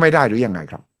สู้ไม่ได้หรือยังไง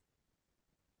ครับ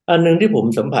อันหนึ่งที่ผม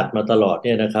สัมผัสมาตลอดเ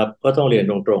นี่ยนะครับก็ต้องเรียน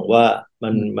ตรงๆว่า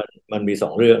มันมี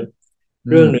2 เรื่อง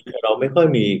หนึ่งเราไม่ค่อย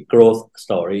มี growth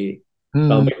story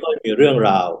เราไม่ค่อยมีเรื่อง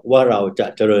ราวว่าเราจะ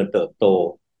เจริญเติบโต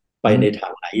ไปในทา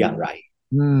งไหนอย่างไร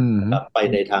นะครับไป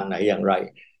ในทางไหนอย่างไร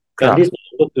การที่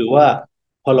2ก็คือว่า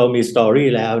พอเรามีสตอรี่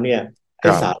แล้วเนี่ยไอ้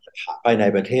สาขาภายใน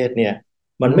ประเทศเนี่ย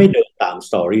มันไม่เดินตามส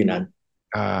ตอรี่นั้น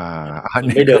มัน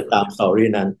ไม่เดินตามสตอรี่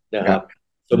นั้นนะครับ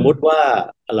สมมุติว่า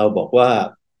เราบอกว่า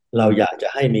เราอยากจะ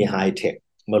ให้มีไฮเทค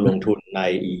มาลงทุนใน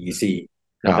EEC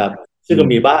นะครับซึ่งก็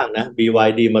มีบ้างนะ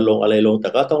BYD มาลงอะไรลงแต่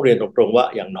ก็ต้องเรียนตรงๆว่า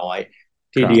อย่างน้อย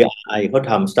ที่ DI เขา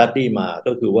ทำ study มา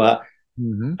ก็คือว่า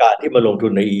การที่มาลงทุ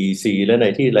นใน EEC และใน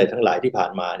ที่อะไรทั้งหลายที่ผ่า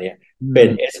นมาเนี่ยเป็น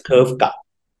S curve เก่า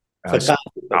สัก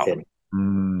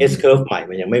 90% S curve ใหม่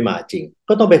มันยังไม่มาจริง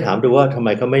ก็ต้องไปถามดูว่าทำไม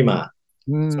เขาไม่มา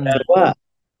แสดงว่า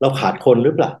เราขาดคนห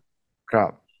รือเปล่าครับ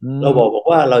เราบอก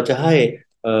ว่าเราจะให้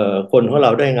คนของเร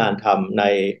าได้งานทำใน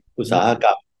อุตสาหกร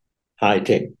รมไฮเ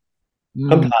ทค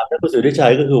คำถามที่คุณสุทธิชั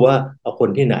ยก็คือว่าเอาคน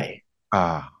ที่ไหน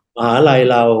มหาลัย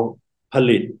เราผ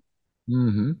ลิต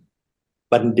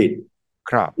บัณฑิต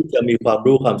ที่จะมีความ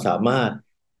รู้ความสามารถ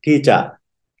ที่จะ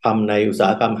ทำในอุตสา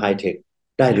หกรรมไฮเทค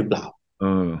ได้หรือเปล่า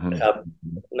นะครับ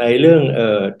ในเรื่อง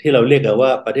ที่เราเรียกกันว่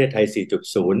าประเทศไทย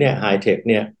 4.0 เนี่ยไฮเทค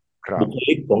เนี่ยบุค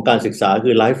ลิกของการศึกษา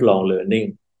คือ lifelong learning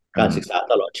การศึกษา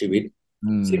ตลอดชีวิต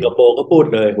สิงคโปร์ก็พูด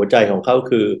เลยหัวใจของเขา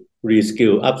คือ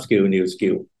reskill upskill new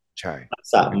skill ทัก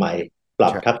ษะใหม่ปรั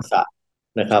บทักษะ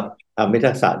นะครับทำให้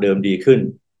ทักษะเดิมดีขึ้น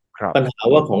ปัญหา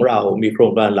ว่าของเรามีโคร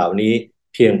งการเหล่านี้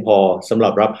เพียงพอสำหรั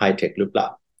บรับไฮเทคหรือเปล่า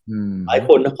หลายค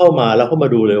นเข้ามาแล้วเข้ามา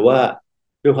ดูเลยว่า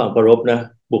ด้วยความเคารพนะ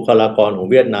บุคลากรของ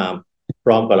เวียดนามพ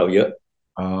ร้อมกว่าเราเยอะ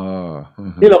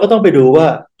นี่เราก็ต้องไปดูว่า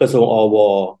กระทรวงอว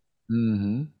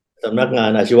สำนักงา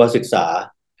นอาชีวศึกษา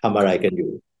ทำอะไรกันอ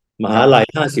ยู่มหาลัย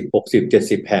50 60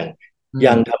 70 แห่ง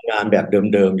ยังทำงานแบบ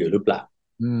เดิมๆอยู่หรือเปล่า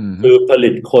คือผลิ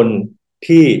ตคน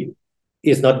ที่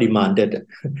is not demanded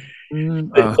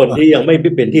เป็นคนที่ยังไม่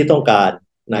เป็นที่ต้องการ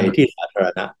ในที่สาธาร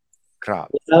ณะ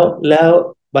แล้ว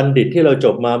บัณฑิตที่เราจ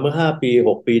บมาเมื่อ5 ปี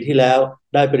6 ปีที่แล้ว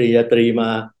ได้ปริญญาตรีมา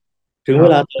ถึงเว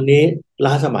ลาตอนนี้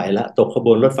ล้าสมัยละตกขบ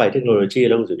วนรถไฟเทคโนโลยีแ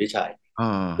ล้วคุณสุทธิชัย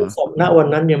ณวัน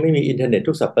นั้นยังไม่มีอินเทอร์เน็ต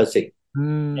ทุกสรรพสิ่ง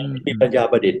ยังไม่มีปัญญา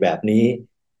ประดิษฐ์แบบนี้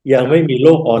ยังไม่มีโล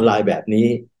กออนไลน์แบบนี้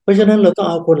เพราะฉะนั้นเราต้อง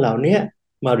เอาคนเหล่านี้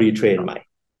มารีเทรนใหม่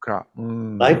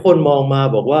หลายคนมองมา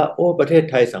บอกว่าโอ้ประเทศ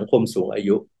ไทยสังคมสูงอา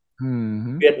ยุ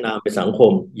เวียดนามเป็นสังค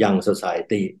มยังโซซาย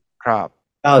ตี้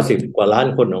90 กว่าล้าน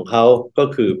คนของเขาก็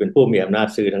คือเป็นผู้มีอำนาจ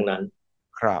ซื้อทั้งนั้น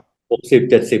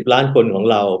60-70 ล้านคนของ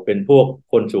เราเป็นพวก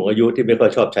คนสูงอายุที่ไม่ค่อ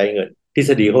ยชอบใช้เงินทฤษ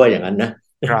ฎีเขาว่าอย่างนั้นนะ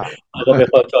ครับ เราก็ไม่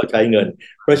ค่อยชอบใช้เงิน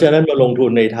เพราะฉะนั้นมาลงทุ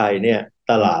นในไทยเนี่ย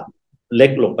ตลาดเล็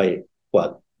กลงไปกว่า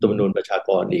จำนวนประชาก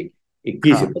รอีก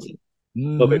ครับ20%อื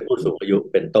ก็มเป็นผู้สูงอายุ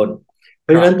เป็นต้นเพร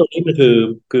าะฉะนั้นตรงครับนี้มัน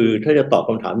คือถ้าจะตอบค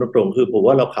ำถามตรงๆคือผม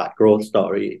ว่าเราขาด growth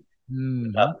story อืมน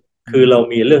ะครับอืมคือเรา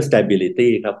มีเรื่อง stability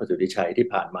ครับคุณสุทธิชัยที่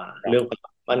ผ่านมาครับเรื่องความ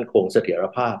มั่นคงเสถียร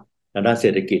ภาพทางด้านเศร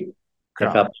ษฐกิจครั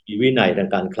บนะครับมีวินัยทาง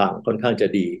การคลังค่อนข้างจะ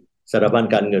ดีสถาบัน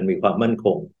การเงินมีความมั่นค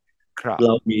งครับเร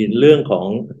ามีเรื่องของ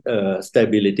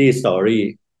stability story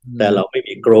อืแต่เรามไม่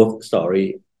มี growth story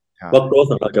ว่า ครับ growth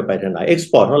ของเราจะไปทางไหน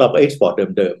export ของเราก็ export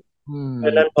เดิมอืๆเพราะ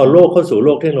ฉะนั้นพมอโลกเข้าสู่โล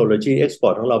กเทคโนโลยี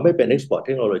export ของเราไม่เป็น export เ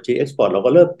ทคโนโลยี export เรา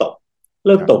ก็เริ่มตก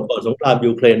ก่อนสงคราม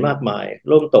ยูเครนมากมาย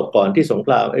เริ่มตกก่อนที่สงค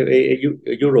ราม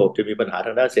ยุโรปจะมีปัญหาท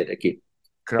างด้านเศรษฐกิจ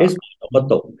ครับ export เราก็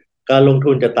ตกการลง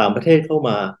ทุนจากต่างประเทศเข้า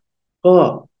มาก็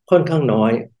ค่อนข้างน้อ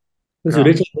ยคุณครับสุ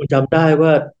ริชัยคงจำได้ว่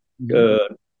าอืมเอ่อ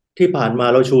ที่ผ่านมา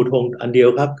เราชูธงอันเดียว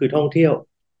ครับคือท่องเที่ยว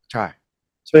ใช่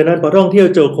ใช่เพราะฉะนั้นพอท่องเที่ยว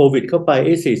เจอโควิดเข้าไป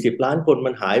40 ล้านคน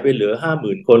มันหายไปเหลือ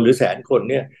50,000 คนหรือ100,000 คน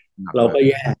เนี่ยหนักเลยเราก็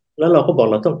แย่แล้วเราก็บอก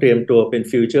เราต้องเตรียมตัวเป็น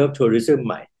future of tourism ใ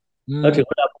หม่อืม แล้วถึง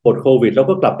เวลาหมดโควิดเรา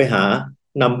ก็กลับไปหา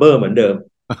number เหมือนเดิม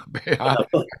ไปหา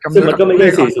นะครับซึ่จำนวนงมันก็ไม่ใช่นั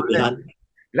กท่องเที่ยวเอาตัวเลข40 ล้าน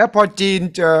แล้วพอจีน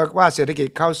เจอว่าเศรษฐกิจ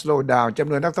เข้า slow down จ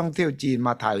ำนวนนักท่องเที่ยวจีนม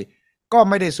าไทยก็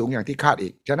ไม่ได้สูงอย่างที่คาดอี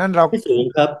กฉะนั้นเราไม่สูง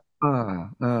ครับ อ่า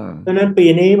อ่าเพราะฉะนั้นปี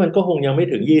นี้มันก็คงยังไม่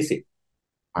ถึง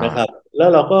20นะครับแล้ว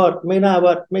เราก็ไม่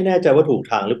แน่ใจว่าถูก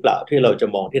ทางหรือเปล่าที่เราจะ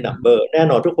มองที่นัมเบอร์แน่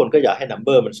นอนทุกคนก็อยากให้นัมเบ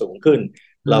อร์มันสูงขึ้น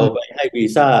เราไปอืมให้วี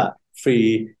ซ่าฟรี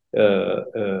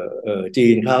จี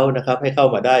นเขานะครับให้เข้า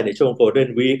มาได้ในช่วงโกลเด้น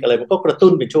วีคอะไรมันก็กระตุ้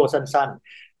นเป็นช่วงสั้น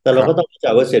ๆแต่เราก็ต้องครับเข้าใจ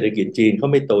ว่าเศรษฐกิจจีนเขา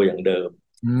ไม่โตอย่างเดิม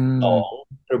อืสองม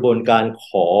กระบวนการข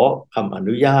อคำอ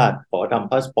นุญาตขอท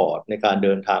ำพาสปอร์ตในการเ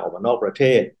ดินทางออกมานอกประเท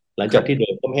ศหลังจากที่ครับเดิ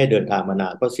มก็ไม่ให้เดินทางมานา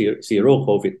นเพราะซีโร่โค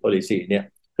วิด policy เนี่ย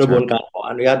กระบวนใช่การขอ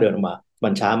อนุญาตเดินออกมามั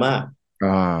นช้ามาก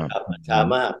อ่าครับมันอืมช้า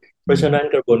มากเพอืมราะฉะนั้น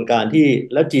กระบวนการที่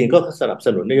แล้วจีนก็สนับส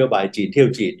นุนนโยบายจีนเที่ยว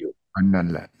จีนอยู่อันนั่น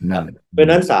แหละครับนั่นแหละเพราะฉะ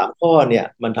นั้น3 ข้อเนี่ย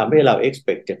มันทำให้เรา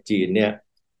expect จากจีนเนี่ย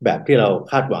แบบที่เรา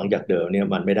คาดหวังจากเดิมเนี่ย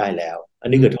มันไม่ได้แล้วอัน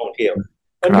นี้อืมคือท่องเที่ยว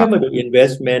คงั้นรับถ้ามาดู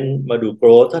investment มาดู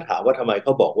growth ถ้าถามว่าทำไมเข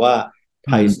าบอกว่าไ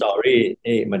ทย อืม story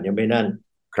นี่มันยังไม่นั่น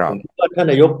ครับผมคิดว่าท่าน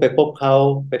นายกไปพบเขา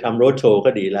ไปทำโรดโชว์ก็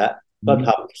ดีแล้วก็อืมท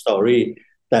ำ story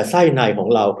แต่ไส้ในของ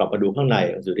เรากลับมาดูข้างใน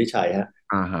สุทธิชัยฮะ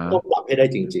อ่าฮะต้องปรับให้ได้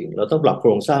จริงๆ เราต้องปรับโคร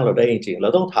งสร้างเราได้จริงๆ เรา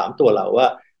ต้องถามตัวเราว่า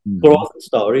อืม growth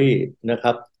story นะค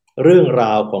รับเรื่องร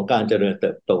าวของการเจริญเ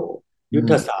ติบโตอืยุท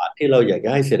ธมศาสตร์ที่เราอยากจะ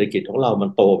ให้เศรษฐกิจของเรามัน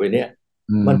โตไปเนี่ย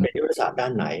อืมันเป็นมยุทธศาสตร์ด้า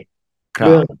นไหนครับเ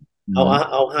รื่องอืเอาม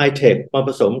เอาไฮเทคมาผ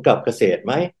สมกับเกษตรไ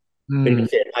หมอืเป็นเก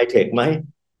ษมตรไฮเทคไหม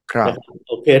ครับ นะครับ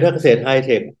โอเคถ้าเกษตรไฮเ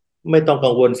ทคไม่ต้องกั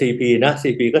งวล CP นะซี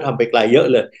พีก็ทำไปไกลเยอะ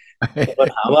เลยแต่ปัญ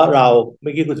หาว่าเราเ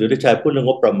มื่อกี้คุณสุทธิชัยพูดเรื่อง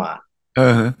งบประมาณเอ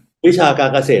อวิชากา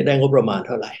รเกษตรได้งบประมาณเ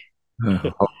ท่าไหร่ เออ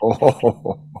โอ้โห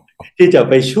ที่จะ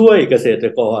ไปช่วยเกษตร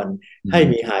กรอืให้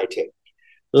มีมไฮเทค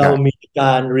เราใช่มีก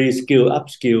ารรีสกิลอัพ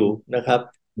สกิลนะครับ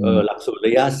อืมหลักสูตรร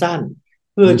ะยะสั้น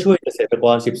เพื่ออืมช่วยเกษตรก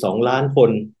ร12 ล้านค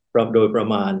นโดยประ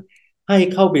มาณให้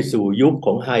เข้าไปสู่ยุคข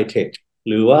องไฮเทค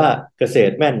หรือว่าเกษ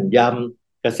ตรแม่นย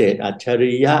ำเกษตรอัจฉ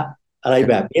ริยะอะไร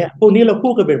แบบเนี้ยพวกนี้เราพู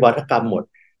ดกันเป็นวาทกรรมหมด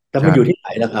แต่มันอยู่ใช่ที่ไหน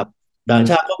นะครับอืมต่าง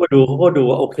ชาติเขาก็ดู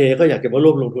ว่าโอเคก็อยากจะมาร่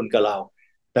วมลงทุนกับเรา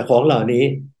แต่ของเหล่านี้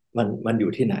มันอ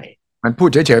ยู่ที่ไหน มันพูด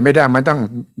เฉยๆไม่ได้มันต้อง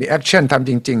มีแอคชั่นทำ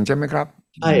จริงๆใช่ไหมครับ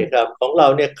ใช่อืมครับของเรา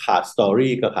เนี่ยขาดสตอ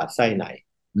รี่กับขาดไส้ใน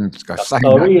อืมกับกับไส้ในสต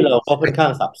อรี่เราก็ค่อนข้า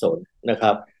งสับสนนะค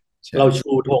รับใช่เรา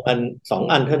ชูธง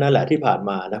2 อันเท่านั้นแหละที่ผ่าน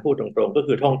มานะพูดตรงๆก็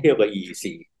คือท่องเที่ยวกับ EEC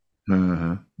อืม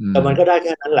อืมแต่มันก็ได้แ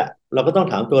ค่นั้นแหละเราก็ต้อง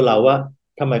ถามตัวเราว่า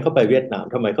ทำไมเข้าไปเวียดนาม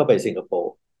ทำไมเข้าไปสิงคโป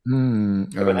ร์อืม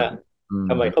เออใช่ไหมฮะอืม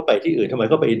ทำไมเข้าไปที่อื่นทำไม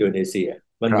เข้าไปอินโดนีเซีย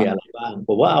มันมีอะไรครับบ้างผ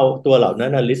มว่าเอาตัวเหล่านั้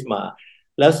นลิสต์มา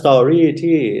แล้วสตอรี่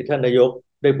ที่ท่านนายก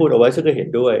ได้พูดเอาไว้ซึ่งก็เห็น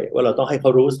ด้วยว่าเราต้องให้เขา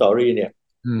รู้สตอรี่เนี่ย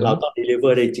อืมเราต้อง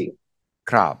deliver ได้จริง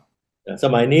ครับส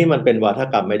มัยนี้มันเป็นวาท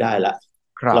กรรมไม่ได้ละ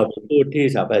ครับเราไปพูดที่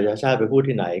สหประชาชาติไปพูด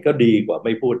ที่ไหนก็ดีกว่าไ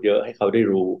ม่พูดเยอะให้เขาได้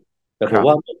รู้แต่ผม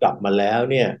ว่าครับเมื่อกลับมาแล้ว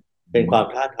เนี่ยเป็นความ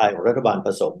ท้าทายของรัฐบาลผ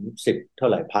สมเท่า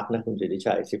ไหร่พรรคนะคุณสิทธิ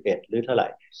ชัย11หรือเท่าไหร่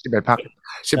11 พรรค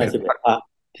สิบเอ็ดพรรคพรรค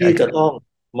ที่ใช่ครับจะต้อง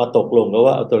มาตกลงกัน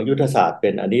ว่าเอาตัวยุทธศาสตร์เป็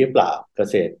นอันนี้หรือเปล่าอืมเก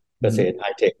ษตรไฮ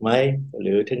เทคไหมห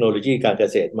รือเทคโนโลยีการเก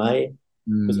ษตรไหม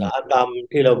อือุตสาหมกรรม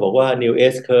ที่เราบอกว่า New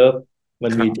S Curve มั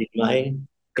นครับมีจริงไหม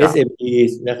ครับ SME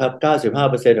นะครับ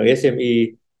95%ของ SME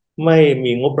ไม่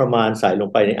มีงบประมาณใส่ลง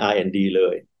ไปใน R&D เล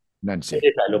ยนั่นสิไม่ไ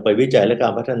ด้ใส่ลงไปวิจัยและกา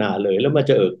รพัฒนาเลยแล้วมัน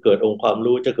จะเกิดองค์ความ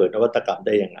รู้จะเกิดนวัตกรรมไ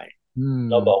ด้ยังไงอืม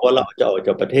เราบอกว่าเราจะออกจ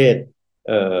ากประเทศเ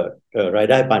อ่อราย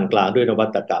ได้ปานกลางด้วยนวั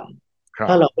ตกรรมครับ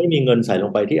ถ้าเราไม่มีเงินใส่ล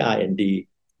งไปที่ R&D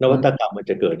นอืมวัตกรรมมัน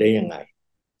จะเกิดได้ยังไง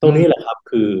ตรอืมงนี้แหละครับ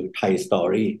คือไทยสตอ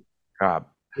รี่ครับ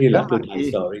นี่แหแล้วละคือ Thai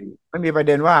story มันมีประเ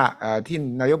ด็นว่าที่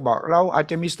นายกบอกเราอาจ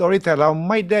จะมีสตอรี่แต่เรา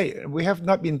ไม่ได้ we have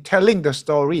not been telling the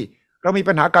story เรามี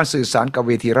ปัญหาการสื่อสารกับเ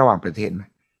วทีระหว่างประเทศไหม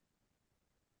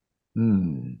อืม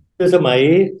คือส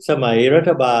มัยรั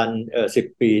ฐบาล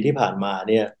10 ปีที่ผ่านมา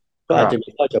เนี่ยก็อาจจะมี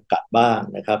ครับข้อจำกัดบ้าง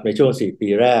นะครับในช่วง4 ปี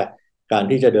แรกการ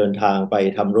ที่จะเดินทางไป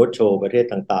ทำโรดโชว์ประเทศ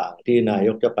ต่างๆที่นาย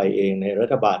กจะไปเองในรั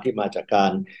ฐบาลที่มาจากกา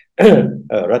ร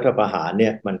รัฐประหารเนี่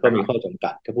ยมันก็มีข้อจำ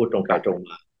กัดถ้าพูดตรงครับไปตรงม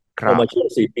าครับพอมาช่วง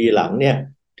4 ปีหลังเนี่ย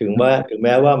ถึงแ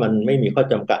ม้ว่ามันไม่มีข้อ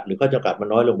จำกัดหรือข้อจำกัดมัน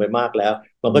น้อยลงไปมากแล้ว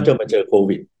มันก็จะมาเจอโค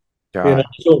วิดเพใช่ราะฉะนั้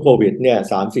นช่วงโควิดเนี่ย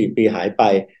3-4 ปีหายไป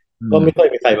ก็ไม่ค่อย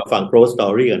มีใครมาฟัง growth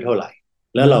story กันเท่าไหร่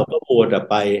แล้วเราก็มัวแต่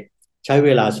ไปใช้เว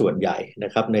ลาส่วนใหญ่น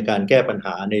ะครับในการแก้ปัญห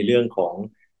าในเรื่องขอ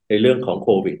งโค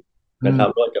วิดนะครับ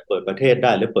ว่าจะเปิดประเทศไ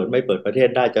ด้หรือไม่เปิดประเทศ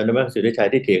ได้จำได้ไหมสุทธิชัย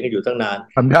ที่เถียงกันอยู่ตั้งนาน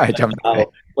จำได้ว่าจะเอาจำได้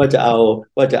ว่าจะเอา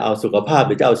ว่าจะเอาสุขภาพห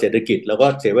รือจะเอาเศรษฐกิจแล้วก็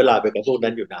เสียเวลาไปกับพวก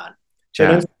นั้นอยู่นานเพราะฉะใ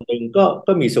ช่นั้นส่วนหนึ่ง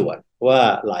ก็มีส่วนว่า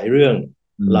หลายเรื่อง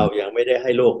อืมเรายังไม่ได้ใ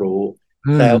ห้โลกรู้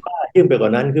อืมแต่ว่ายิ่งไปกว่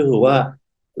านั้นก็คือว่า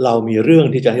เรามีเรื่อง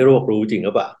ที่จะให้โลกรู้จริงห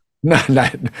รือเปล่า นั่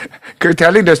นคือ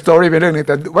telling the story เป็นเรื่องหนึงแ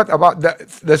ต่ what about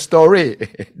the story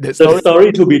the The story story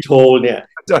to be told เนี่ย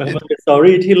sorry มันเป็น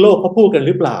story ที่โลกเขาพูดกันห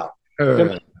รือเปล่าเอใช่ไห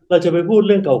มอเราจะไปพูดเ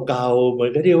รื่องเก่าๆเหมือ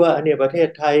นกับที่ว่าเนี่ยประเทศ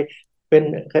ไทยเป็น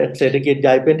เศรษฐกิจให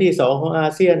ญ่เป็นที่สองของอา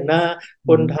เซียนนะ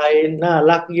คนไทยน่า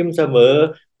รักยิ้มเสมอ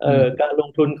อืมการลง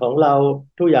ทุนของเรา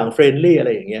ทุกอย่างเฟรนลี่อะไ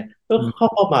รอย่างเงี้ยก็อืมเข้า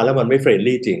มาแล้วมันไม่เฟรน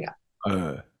ลี่จริงอ่ะเอ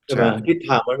อใช่ไหมใช่ทิศท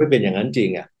างมันไม่เป็นอย่างนั้นจริ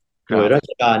งอ่ะหน่วยครับรา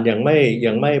ชการยังไ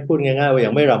ม่พูดง่ายๆว่า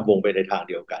ยังไม่รำวงไปในทาง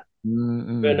เดียวกัน อืม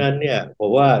อืมเพราะฉะนั้นเนี่ยผ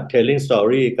มว่า telling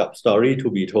story กับ story to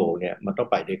be told เนี่ยมันต้อง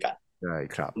ไปด้วยกันใช่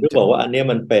ครับผมจะบอกว่าอันนี้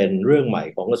มันเป็นเรื่องใหม่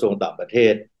ของกระทรวงต่างประเท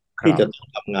ศที่ครับจะต้อง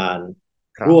ทำงาน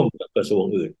ครับร่วมกับกระทรวง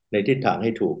อื่นในทิศทางใ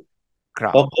ห้ถูกครั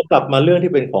บพอเขากลับมาเรื่อง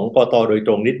ที่เป็นของกตโดยต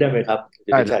รงนิดได้ไหมครับจ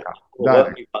ะได้ใช่ได้เลยครับผมว่าไ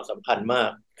ด้เลยมีความสำคัญมาก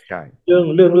ใช่เ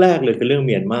รื่องแรกเลยคือเรื่องเ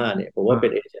มียนมาเนี่ยผมว่าเป็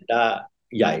นเออ่าเจนดา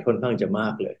ใหญ่ค่อนข้างจะมา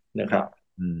กเลยนะครับครับ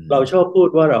อืมเราชอบพูด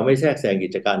ว่าเราไม่แทรกแซงกิ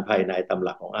จการภายในตามห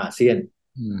ลักของอาเซียน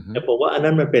อืมแต่ผมว่าอัน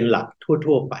นั้นมันเป็นหลัก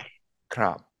ทั่วๆไป ค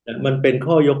รับมันเป็น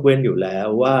ข้อยกเว้นอยู่แล้ว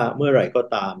ว่าเมื่อไหร่ก็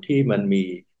ตามที่มันมี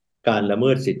การละเมิ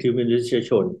ดสิทธิมนุษย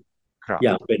ชนครับอ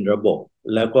ย่างเป็นระบบ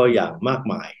แล้วก็อย่างมาก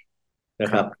มายนะ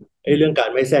ครับครับไอ้เรื่องการ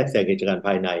ไม่แทรกแซงกิจการภ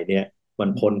ายในเนี่ยมัน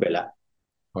พ้นไปแล้ว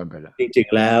พ้นไปแล้วจริง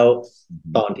ๆแล้วอื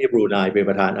ตอนที่บรูไนเป็น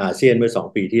ประธานอาเซียนเมื่อ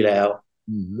2 ปีที่แล้ว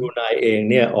บมรูไนเอง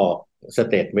เนี่ยออกส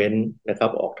เตทเมนต์นะครั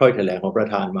บออกถ้อยแถลงของประ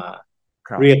ธานมาค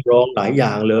รับเรียกร้องหลายอย่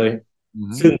างเลยอื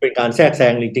ม ซึ่งเป็นการแทรกแซ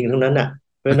งจริงๆทั้งนั้นน่ะ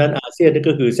เพราะฉะนั้นอาเซียนนี่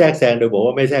ก็คือแทรกแซงโดยบอก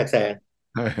ว่าไม่แทรกแซง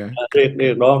เรี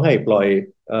ยกร้องให้ปล่อย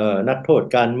นักโทษ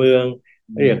การเมือง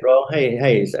เรียกร้องใ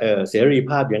ห้เสรี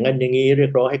ภาพอย่างนั้นอย่างนี้เรีย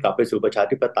กร้องให้กลับไปสู่ประชา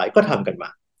ธิปไตยก็ทำกันมา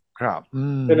ครับอื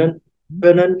มเพราะฉะนั้นเพรา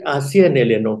ะฉะนั้นอาเซียนเนี่ย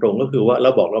เรียนตรงๆก็คือว่าเรา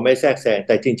บอกเราไม่แทรกแซงแ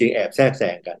ต่จริงๆแอบแทรกแซ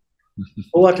งกัน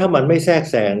เพราะว่าถ้ามันไม่แทรก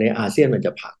แซงเนี่ยอาเซียนมันจ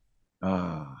ะพังอ่า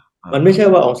อ่ามันไม่ใช่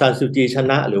ว่าองซานซูจีช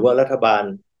นะหรือว่ารัฐบาล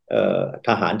ท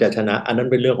หารจะชนะอันนั้น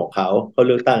เป็นเรื่องของเขาเ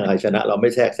ลือกตั้งใครชนะเราไม่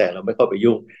แทรกแซงเราไม่เข้าไป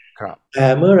ยุ่งครับแต่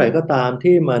เมื่อไหร่ก็ตาม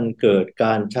ที่มันเกิดก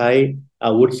ารใช้อ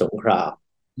าวุธสงคราม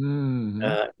อืน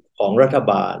ะมของรัฐ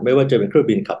บาลไม่ว่าจะเป็นเครื่อง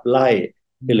บินขับไล่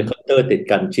อืเฮลิคอปมเตอร์ติด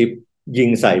กันชิปยิง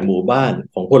ใส่หมู่บ้าน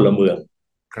ของพลเมือง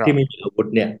ครับที่ไม่มีอาวุธ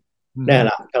เนี่ยอืมแน่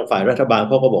ละทางฝ่ายรัฐบาลเ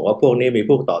ขาก็บอกว่าพวกนี้มี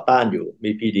พวกต่อต้านอยู่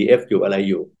มี PDF อยู่อะไร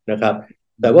อยู่นะครับอื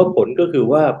มแต่ว่าผลก็คือ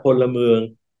ว่าพลเมือง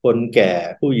คนแก่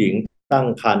ผู้หญิงตั้ง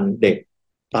ครรภ์เด็ก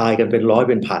ตายกันเป็นร้อยเ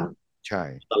ป็นพันใช่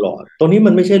ตลอดตรงนี้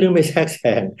มันไม่ใช่เรื่องไม่แทรกแซ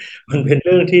งมันเป็นเ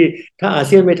รื่องที่ถ้าอาเ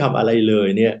ซียนไม่ทำอะไรเลย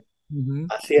เนี่ยอืม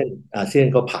อาเซียนอาเซียน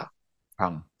ก็พังพั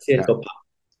งอาเซียนใช่ก็พัง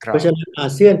ครับเพราะฉะนั้นอา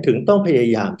เซียนถึงต้องพย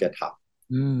ายามจะท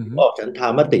อืมำออกฉันทา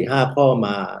มติ5 ข้อม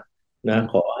านะ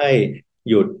ขอให้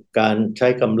หยุดการใช้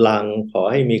กำลังขอ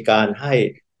ให้มีการให้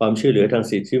ความช่วยเหลือทาง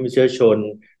สิทธิมนุษยชน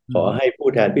ขออืมให้ผู้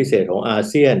แทนพิเศษของอา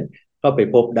เซียนเข้าไป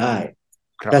พบได้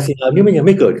ครับแต่สิ่งเหล่านี้มันยังไ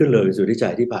ม่เกิดขึ้นเลยสุดที่ใจ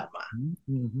ที่ผ่านมาอืม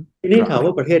อืมทีครับนี้ถามว่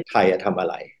าประเทศไทยทำอะ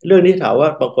ไรเรื่องนี้ถามว่า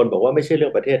บางคนบอกว่าไม่ใช่เรื่อ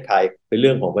งประเทศไทยเป็นเ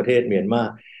รื่องของประเทศเมียนมา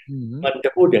อืมมันจะ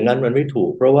พูดอย่างนั้นมันไม่ถู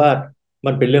กเพราะว่า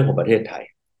มันเป็นเรื่องของประเทศไทย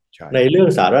ใช่ในเรื่อง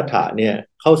สารัฐะเนี่ย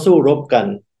เขาสู้รบกัน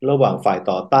ระหว่างฝ่าย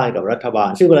ต่อต้านกับรัฐบาล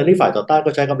ซึ่งเวลานี้ฝ่ายต่อต้าน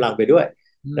ก็ใช้กำลังไปด้วย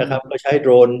อืมนะครับก็ใช้โด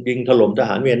รนยิงถล่มทห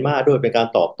ารเมียนมาด้วยเป็นการ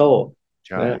ตอบโต้ใ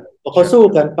ช่นะพอเขาใช่สู้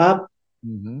กันปั๊บ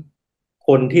อืม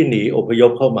คนที่หนีอพย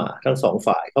พเข้ามาทั้งสอง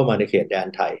ฝ่ายเข้ามาในเขตแดน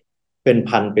ไทยเป็น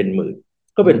พันเป็นหมื่น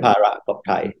ก็อืมเป็นภาระกับไ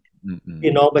ทยอืมอืม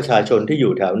พี่น้องประชาชนที่อ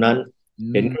ยู่แถวนั้นอื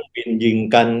เห็นเครื่องมบินยิง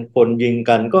กันคนยิง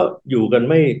กันก็อยู่กัน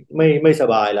ไม่ส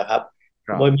บายแล้วครับค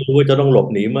รับไม่รู้ว่าจะต้องหลบ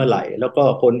หนีเมื่อไหร่แล้วก็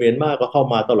คนเมียนมาก็เข้า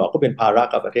มาตลอดก็เป็นภาระ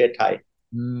กับประเทศไทย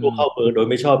อืผู้มเข้าเมืองโดย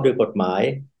ไม่ชอบด้วยกฎหมาย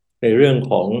ในเรื่อง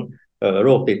ของโร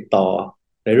คติดต่อ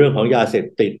ในเรื่องของยาเสพ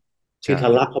ติดที่ใช่ทะ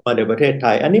ลักเข้ามาในประเทศไท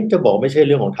ยอันนี้จะบอกไม่ใช่เ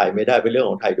รื่องของไทยไม่ได้เป็นเรื่อง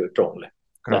ของไทยโดยตรงเลย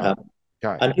ครับนะครับ ใ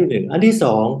ช่อันที่หนึ่งอันที่ส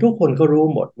องทุกคนก็รู้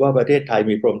หมดว่าประเทศไทย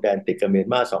มีพรมแดนติดกับเมียน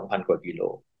มา 2,000 กว่ากิโล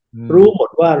รู้หมด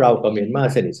ว่าเรากับเมียนมา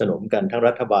สนิทสนมกันทั้ง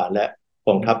รัฐบาลและก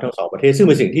องทัพทั้งสองประเทศซึ่งเ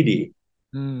ป็นสิ่งที่ดี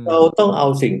เราต้องเอา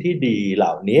สิ่งที่ดีเหล่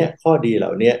านี้ข้อดีเหล่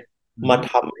านี้มา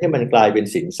ทำให้มันกลายเป็น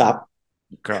สินทรัพย์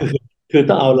คือ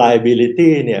ต้องเอา liability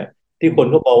เนี่ยที่คน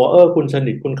ก็บอกว่าคุณส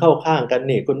นิทคุณเข้าข้างกัน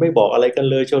นี่คุณไม่บอกอะไรกัน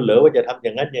เลยเชียวเหรอว่าจะทำอย่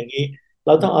างนั้นอย่างนี้เร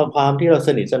าต้องเอาความที่เราส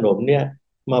นิทสนมเนี่ย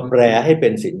มาแปลให้เป็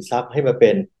นสินทรัพย์ให้มาเป็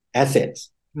น assets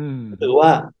หรือว่า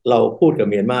เราพูดกับ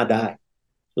เมียนมาได้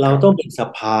เราต้องเป็นสะ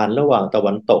พานระหว่างตะ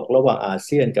วันตกระหว่างอาเ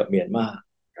ซียนกับเมียนมา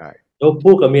เรา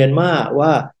พูดกับเมียนมาว่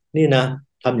านี่นะ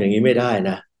ทำอย่างนี้ไม่ได้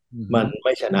นะมันไ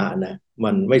ม่ชนะนะมั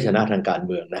นไม่ชนะทางการเ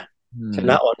มืองนะช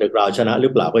นะออนเดอะกราวชนะหรื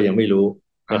อเปล่าก็ยังไม่รู้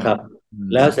นะครับ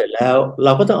แล้วเสร็จแล้วเร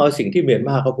าก็ต้องเอาสิ่งที่เมียนม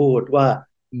าเขาพูดว่า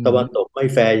ตะวันตกไม่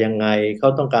แฟร์ยังไงเขา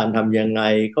ต้องการทำยังไง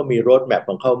เขามีโรดแมพ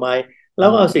ของเขาไหมแล้ว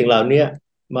ก็เอาสิ่งเหล่านี้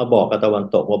มาบอกกับตะวัน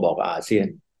ตกมาบอกกับอาเซียน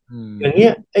อย่างเงี้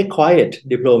ยไอ้ quiet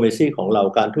diplomacy ของเรา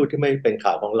การทูตที่ไม่เป็นข่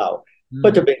าวของเราก็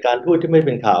จะเป็นการทูตที่ไม่เ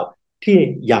ป็นข่าวที่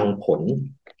ยังผล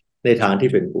ในทางที่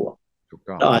เป็นบวก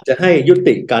เราอาจจะให้ยุ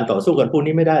ติการต่อสู้กันพวก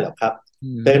นี้ไม่ได้หรอกครับ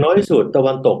แต่น้อยที่สุดตะ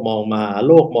วันตกมองมา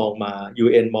โลกมองมา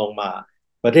UN มองมา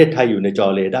ประเทศไทยอยู่ในจอ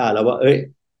เรดาร์แล้วว่า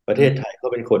ประเทศไทยเขา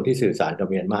เป็นคนที่สื่อสารกับ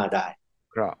เมียนมาได้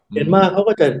เมียนมาเขา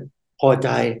ก็จะพอใจ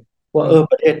ว่า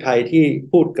ประเทศไทยที่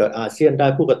พูดกับอาเซียนได้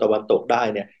พูดกับตะวันตกได้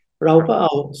เนี่ยเราก็เอ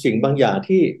าสิ่งบางอย่าง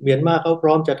ที่เมียนมาเขาพ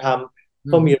ร้อมจะทำ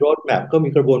เขามีโรดแมพก็มี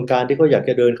กระบวนการที่เขาอยาก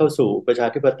จะเดินเข้าสู่ประชา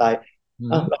ธิปไตย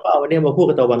เราก็เอาอันนี้มาพูด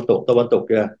กับตะวันตก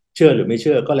จะเชื่อหรือไม่เ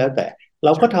ชื่อก็แล้วแต่เร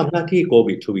าก็ทำหน้าที่ go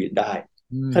between ได้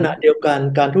ขณะเดียวกัน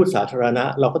การทูตสาธารณะ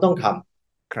เราก็ต้องท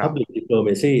ำ public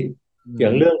diplomacy อย่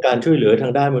างเรื่องการช่วยเหลือทา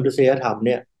งด้านมนุษยธรรมเ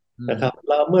นี่ยนะครับแ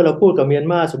ล้วเมื่อเราพูดกับเมียน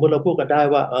มาสมมติเราพูดกันได้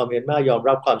ว่าเมียนมายอม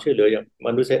รับความช่วยเหลืออย่าง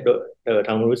ท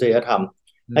างมนุษยธรรม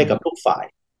ให้กับทุกฝ่าย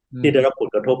ที่ได้รับผล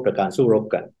กระทบจากการสู้รบ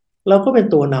กันเราก็เป็น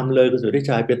ตัวนำเลยคุณสุทธิ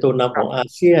ชัยเป็นตัวนำของอา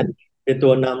เซียนเป็นตั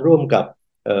วนำร่วมกับ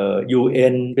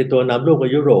UN เป็นตัวนำร่วมกับ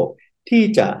ยุโรปที่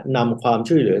จะนำความ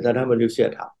ช่วยเหลือทางด้านมนุษย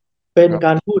ธรรมเป็นก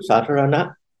ารพูดสาธารณะ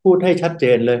พูดให้ชัดเจ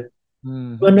นเลย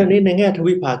เพราะนั้นในแง่ท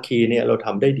วิภาคีเนี่ยเราท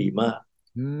ำได้ดีมาก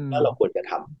แล้วเราควรจะ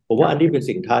ทำผมว่าอันนี้เป็น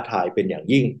สิ่งท้าทายเป็นอย่าง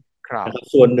ยิ่งนะครับ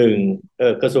ส่วนหนึ่ง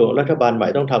กระทรวงรัฐบาลใหม่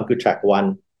ต้องทำคือ track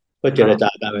 1ก็เจรจา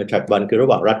การเป็น track 1คือระ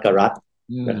หว่างรัฐกับรัฐ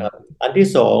นะครับอันที่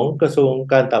สองกระทรวง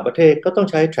การต่างประเทศก็ต้อง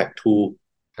ใช้ track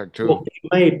 2พวกที่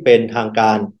ไม่เป็นทางก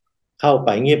ารเข้าไป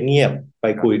เงียบๆไป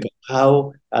คุยกับเขา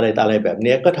อะไรแบบ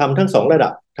นี้ก็ทำทั้งสองระดั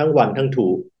บทั้ง1ทั้ง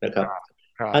2นะครับ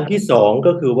อันที่สอง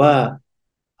ก็คือว่า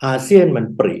อาเซียนมัน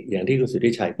ปริอย่างที่คุณสุทธิ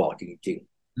ชัยบอกจริง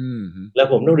ๆและ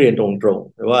ผมต้องเรียนตรง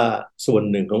ๆว่าส่วน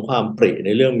หนึ่งของความปริใน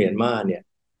เรื่องเมียนมาเนี่ย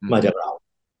มาจากเรา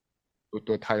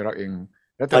ตัวไทยเราเอง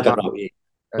มาจากเราเอง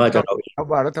เพราะ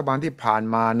ว่ารัฐบาลที่ผ่าน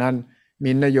มานั้น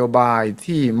มีนโยบาย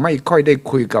ที่ไม่ค่อยได้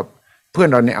คุยกับเพื่อน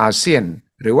เราในอาเซียน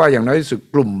หรือว่าอย่างน้อยที่สุด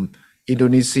กลุ่มอินโด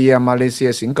นีเซียมาเลเซีย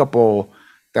สิงคโปร์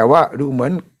แต่ว่าดูเหมือ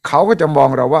นเขาก็จะมอง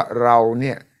เราว่าเราเ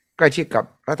นี่ยใกล้ชิดกับ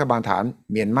รัฐบาลฐาน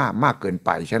เมียนมามากเกินไป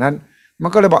ฉะนั้นมั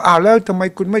นก็เลยบอกแล้วทำไม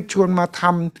คุณไม่ชวนมาท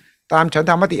ำตามฉัน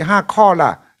ธรรมติ5 ข้อล่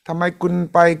ะทำไมคุณ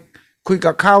ไปคุย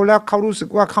กับเขาแล้วเขารู้สึก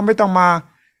ว่าเขาไม่ต้องมา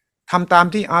ทำตาม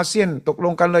ที่อาเซียนตกล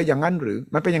งกันเลยอย่างนั้นหรือ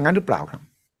มันเป็นอย่างนั้นหรือเปล่าครับ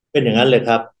เป็นอย่างนั้นเลยค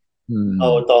รับเอ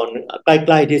าตอนใก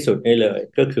ล้ๆที่สุดนี่เลย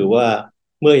ก็คือว่า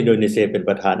เมื่ออินโดนีเซียเป็นป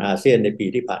ระธานอาเซียนในปี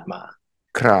ที่ผ่านมา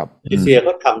ครับอินโดนีเซีย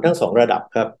ก็ทำทั้ง2ระดับ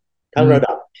ครับทั้งระ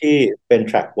ดับที่เป็น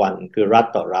track 1คือรัฐ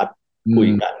ต่อรัฐคุย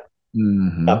กัน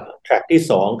กับ track ที่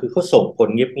2คือเขาส่งคน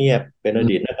เงียบๆเป็นอ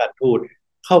ดีตนักการทูต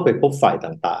เข้าไปพบฝ่าย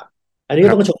ต่างๆอันนี้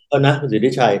ต้องชมกันนะคุณสิท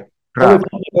ธิชัยเขาไป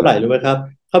พบเท่าไหร่รู้ไหมครับ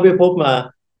เขาไปพบมา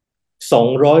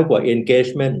200 กว่า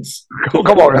engagements เข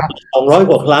าบอกนะ200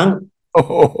 กว่าครั้ง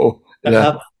นะค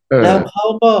รับแล้วเข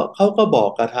าก็บอก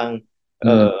กับทาง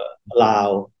ลาว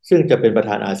ซึ่งจะเป็นประธ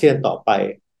านอาเซียนต่อไป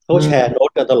เขาแชร์โน้ต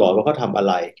กันตลอดว่าเขาทำอะ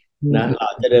ไรนะลา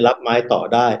วจะได้รับไม้ต่อ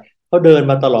ได้เขาเดิน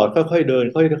มาตลอดค่อยๆเดิน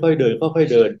ค่อยๆเดินค่อย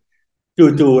ๆเดิน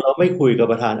จู่ๆเราไม่คุยกับ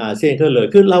ประธานอาเซียนก็เลย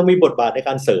คือเรามีบทบาทในก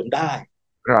ารเสริมได้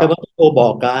แต่ว่าโทรบอ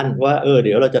กกันว่าเ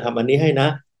ดี๋ยวเราจะทำอันนี้ให้นะ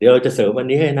เดี๋ยวเราจะเสริมอัน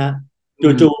นี้ให้นะ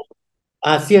จู่ๆอ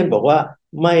าเซียนบอกว่า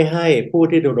ไม่ให้ผู้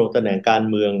ที่ดำรงตำแหน่งการ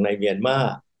เมืองในเมียนมา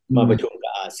มาประชุมกั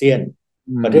บอาเซียน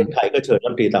ประเทศไทยก็เชิญรั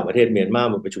ฐมนตรีต่างประเทศเมียนมา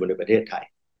ประชุมในประเทศไทย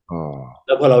แ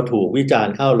ล้วพอเราถูกวิจาร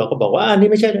ณ์เข้าเราก็บอกว่าอันนี้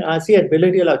ไม่ใช่เรื่องอาเซียนเป็นเรื่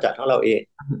องที่เราจัดของเราเอง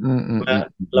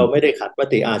เราไม่ได้ขัดม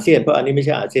ติอาเซียนเพราะอันนี้ไม่ใ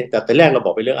ช่อาเซียนแต่แรกเราบ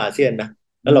อกเป็นเรื่องอาเซียนนะ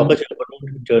แล้วเราก็เชิญ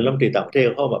รัฐมนตรีต่างประเทศ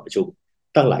เข้ามาประชุม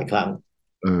ตั้งหลายครั้ง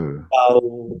เรา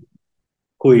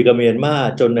คุยกับเมียนมา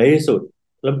จนในที่สุด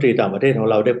รัฐมนตรีต่างประเทศของ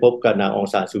เราได้พบกับนางอง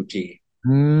ซานซูจี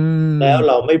แล้ว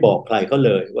เราไม่บอกใครก็เล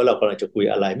ยว่าเรากำลังจะคุย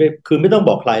อะไรไม่ต้อง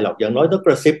บอกใครหรอกอย่างน้อยต้องก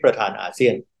ระซิบประธานอาเซี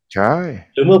ยนใช่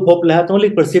หรือเมื่อพบแล้วต้องรี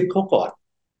บกระซิบเขาก่อน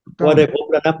ว่าได้พบ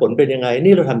แล้วนะผลเป็นยังไง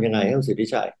นี่เราทำยังไงให้คุณสิทธิ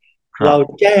ชัย เรา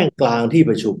แจ้งกลางที่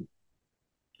ประชุม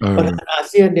ประธานอา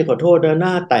เซียนเนี่ยขอโทษนะห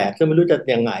น้าแตกจะไม่รู้จะ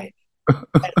ยังไง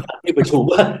แจ้งกลางที่ประชุม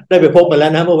ว่าได้ไปพบมาแล้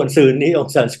วนะเมื่อวันซืนนี้อง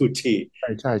ซานซูจี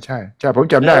ใช่ผม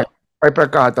จำได้ไปประ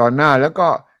กาศต่อหน้าแล้วก็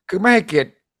คือไม่ให้เกียร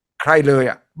ติใครเลย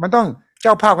อ่ะมันต้องเจ้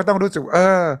าภาพก็ต้องรู้สึก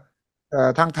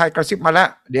ทางไทยกระซิบมาแล้ว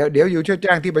เดี๋ยวอยู่ช่วยแ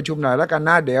จ้งที่ประชุมหน่อยแล้วกัน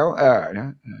นะเดี๋ยวนะ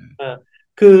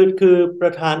คือปร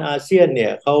ะธานอาเซียนเนี่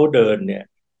ยเขาเดินเนี่ย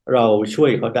เราช่ว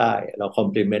ยเขาได้เราคอม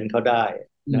พลีเมนต์เขาได้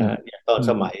นะเนี่ยตอน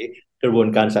สมัยกระบวน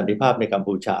การสันติภาพในกัม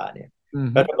พูชาเนี่ย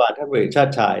รัฐบาลท่านพลเอกชา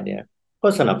ติชายเนี่ยก็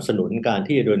สนับสนุนการ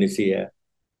ที่อินโดนีเซีย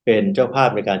เป็นเจ้าภาพ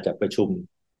ในการจัดประชุม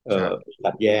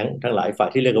ขัดแย้งทั้งหลายฝ่าย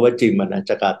ที่เรียกว่าจิมนะ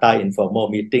จาการ์ตา Informal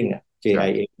Meeting อ่ะ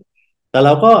JIM แต่เร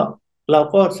า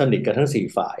ก็สนิทกันทั้งสี่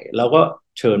ฝ่ายเราก็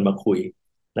เชิญมาคุย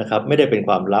นะครับไม่ได้เป็นค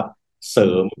วามลับเสริ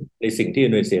มในสิ่งที่อิ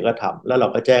นโดนีเซียก็ทำแล้วเรา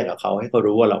ก็แจ้งกับเขาให้เขา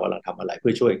รู้ว่าเรากำลังทำอะไรเพื่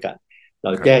อช่วยกันเร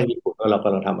าแจ้งญี่ปุ่นว่าเราก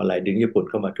ำลังทำอะไรดึงญี่ปุ่น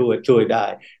เข้ามาช่วยได้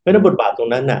เพราะฉะนั้นบทบาทตร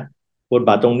งนั้นน่ะบทบ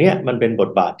าทตรงเนี้ยมันเป็นบท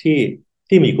บาท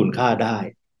ที่มีคุณค่าได้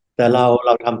แต่เร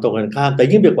าทำตรงกันข้ามแต่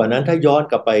ยิ่งไปกว่านั้นถ้าย้อน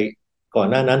กลับไปก่อน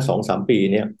หน้านั้น2-3 ปี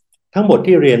เนี่ยทั้งหมด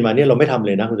ที่เรียนมาเนี่ยเราไม่ทำเ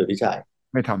ลยนะคุณสุทธิชัย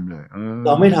ไม่ทำเลยเร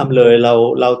าไม่ทำเลยเ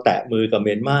ราแตะมือกับเ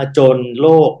มียนมาจนโล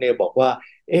กเนี่ยบอกว่า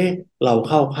เอ๊ะเรา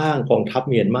เข้าข้างกองทัพ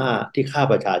เมียนมาที่ฆ่า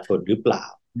ประชาชนหรือเปล่า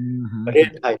ประเทศ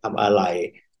ไทยทำอะไร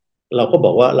เราก็บ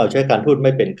อกว่าเราใช้การทูตไ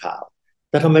ม่เป็นข่าว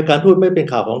แต่ทำไมการทูตไม่เป็น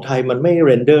ข่าวของไทยมันไม่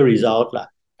render result ล่ะ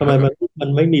ทำไมมัน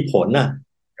ไม่มีผลน่ะ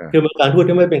คือการทูต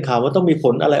ที่ไม่เป็นข่าวมันต้องมีผ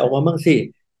ลอะไรออกมาบ้างสิ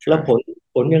แล้ว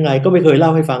ผลยังไงก็ไม่เคยเล่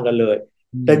าให้ฟังกันเลย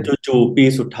แต่จู่ๆปี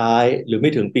สุดท้ายหรือไ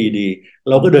ม่ถึงปีดี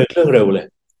เราก็เดินเครื่องเร็วเลย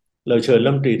เราเชิญรั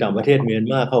ฐมนตรีต่างประเทศเมียน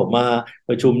มาเข้ามา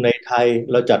ประชุมในไทย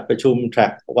เราจัดประชุม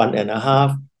track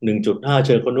 1.5 1.5เ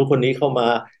ชิญคนนู้นคนนี้เข้ามา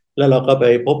แล้วเราก็ไป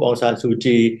พบองซานซู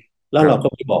จีแล้วเราก็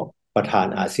ไปบอกประธาน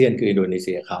อาเซียนคืออินโดนีเ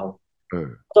ซียเขา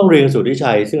ต้องเรียนสุทธิ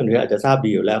ชัยซึ่งอันนี้อาจจะทราบดี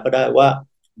อยู่แล้วก็ได้ว่า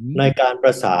ในการปร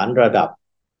ะสานระดับ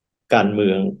การเมื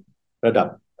องระ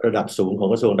ดับสูงของ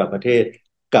กระทรวงต่างประเทศ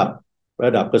กับร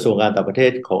ะดับกระทรวงการต่างประเท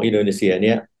ศของอินโดนีเซียเ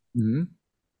นี่ย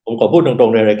ผมขอพูดตร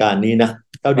งๆในรายการนี้นะ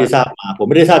เท่าที่ทราบมาผม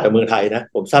ไม่ได้ทราบจากเมืองไทยนะ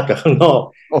ผมทราบจากข้างนอก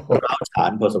ร้าวฉา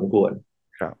นพอสมควร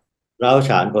ร้าวฉ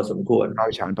านพอสมควร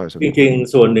จริง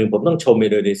ๆส่วนหนึ่งผมต้องชมอิ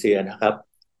นโดนีเซียนะครับ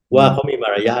ว่าเขามีมา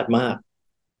รยาทมาก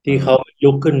ที่เขาไม่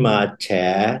ลุกขึ้นมาแฉ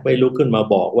ไม่ลุกขึ้นมา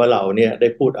บอกว่าเราเนี่ยได้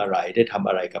พูดอะไรได้ทำ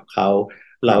อะไรกับเขา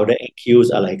เราได้ accuse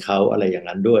อะไรเขาอะไรอย่าง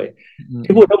นั้นด้วย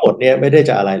ที่พูดทั้งหมดเนี่ยไม่ได้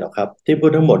จะอะไรหรอกครับที่พู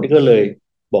ดทั้งหมดนี่ก็เลย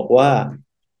บอกว่า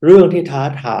เรื่องที่ท้า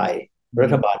ทายรั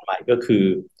ฐบาลใหม่ก็คือ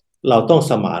เราต้อง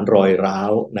สมานรอยร้า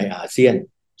วในอาเซียน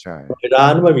รอยร้าว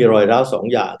นั้นมันมีรอยร้าว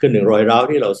2 อย่างคือ1รอยร้าว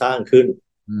ที่เราสร้างขึ้น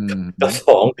กับ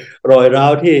2รอยร้า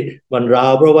วที่มันร้า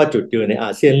วเพราะว่าจุดยืนในอ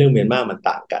าเซียนเรื่องเมียนมามัน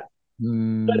ต่างกัน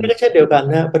เรื่องนี้ก็เช่นเดียวกัน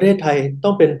นะประเทศไทยต้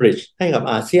องเป็นบริดจ์ให้กับ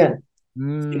อาเซียน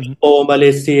สิงคโปร์มาเล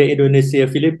เซียอินโดนีเซีย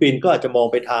ฟิลิปปินส์ก็อาจจะมอง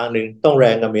ไปทางหนึ่งต้องแร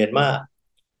งกับเมียนมา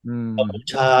กัมพู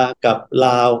ชากับล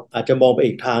าวอาจจะมองไป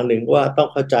อีกทางหนึ่งว่าต้อง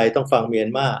เข้าใจต้องฟังเมียน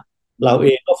มาเราเอ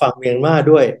งก็ฟังเมียนมา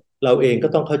ด้วยเราเองก็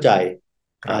ต้องเข้าใจ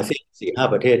อาเซียน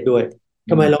4-5ประเทศด้วย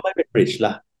ทำไมเราไม่เป็นบริดจ์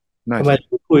ล่ะทำไม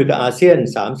คุยกับอาเซียน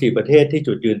3-4ประเทศที่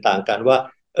จุดยืนต่างกันว่า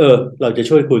เราจะ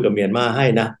ช่วยคุยกับเมียนมาให้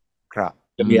นะ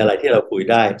จะมีอะไรที่เราคุย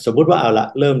ได้สมมุติว่าเอาละ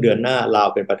เริ่มเดือนหน้าลาว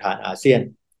เป็นประธานอาเซียน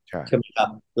ใช่ไหมครับ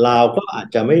ลาวก็อาจ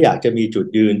จะไม่อยากจะมีจุด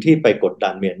ยืนที่ไปกดดั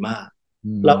นเมียนมา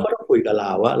เราก็ต้องคุยกับล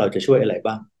าวว่าเราจะช่วยอะไร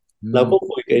บ้างเราก็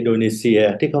คุยกับอินโดนีเซีย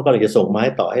ที่เขากำลังจะส่งไม้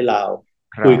ต่อให้ลาว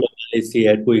คุยกับมาเลเซีย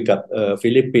คุยกับฟิ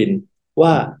ลิปปินส์ว่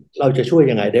าเราจะช่วย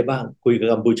ยังไงได้บ้างคุยกับ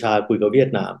กัมพูชาคุยกับเวีย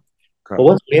ดนามเพราะ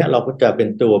ว่าตรงนี้เราก็จะเป็น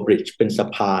ตัวบริดจ์เป็นสะ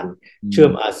พานเชื่อ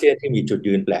มอาเซียนที่มีจุด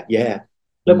ยืนแปลกแยก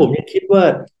แล้วผมยังคิดว่า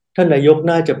ท่านนายก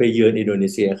น่าจะไปเยือนอินโดนี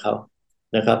เซียเขา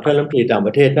นะครับท่านรัฐมนตรีต่างป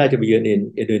ระเทศน่าจะไปเยือน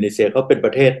อินโดนีเซียเขาเป็นป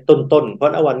ระเทศต้นๆเพรา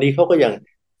ะณวันนี้เขาก็ยัง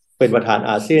เป็นประธาน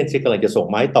อาเซียนที่กำลังจะส่ง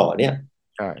ไม้ต่อเนี่ย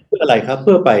เพื่ออะไรครับเ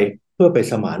พื่อไป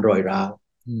สมานรอยร้าว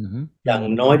อย่าง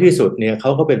น้อยที่สุดเนี่ยเข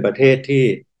าก็เป็นประเทศที่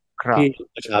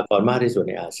ประชากรมากที่สุด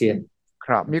ในอาเซียนค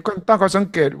รับมีคนตั้งข้อสัง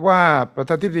เกตว่าประธ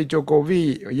านาธิบดีโจโควี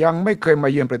ยังไม่เคยมา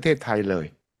เยือนประเทศไทยเลย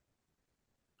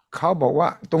เขาบอกว่า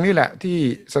ตรงนี้แหละที่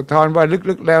สะท้อนว่า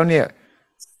ลึกๆแล้วเนี่ย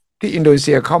ที่อินโดนีเ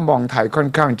ซียเขามองไทยค่อน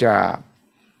ข้างจะ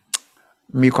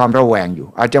มีความระแวงอยู่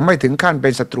อาจจะไม่ถึงขั้นเป็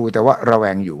นศัตรูแต่ว่าระแว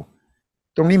งอยู่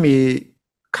ตรงนี้มี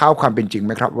ข่าวความเป็นจริงไห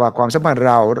มครับว่าความสัมพันธ์เ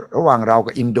ราระหว่างเรา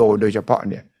กับอินโดโดยเฉพาะ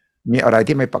เนี่ยมีอะไร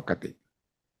ที่ไม่ปกติ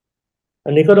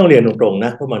อันนี้ก็ต้องเรียนตรงๆน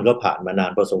ะเพราะมันก็ผ่านมานา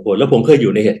นพอสมควรแล้วผมเคยอ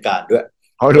ยู่ในเหตุการณ์ด้วย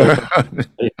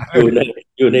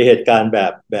อยู่ในเหตุการณ์แบ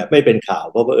บไม่เป็นข่าว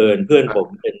เพราะเอิญเพื่อนผม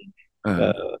เป็น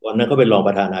วันนั้นก็เป็นรองป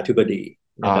ระธานาธิบดี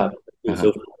นะครับยูซุ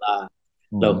ฟลา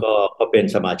แล้วก็เขาเป็น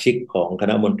สมาชิกของค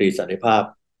ณะมนตรีสันติภาพ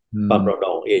ความปรองด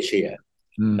องเอเชีย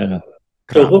นะครับ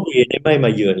โจโควีนี่ไม่ม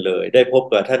าเยือนเลยได้พบ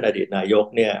กับท่านอดีตนายก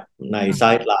เนี่ยในไซ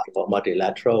ด์ไลน์ของ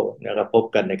multilateral นะครับพบ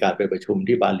กันในการไปประชุม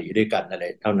ที่บาหลีด้วยกันอะไร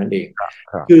เท่านั้นเอง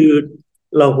คือ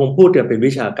เราคงพูดกันเป็น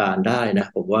วิชาการได้นะ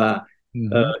ผมว่า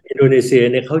อินโดนีเซีย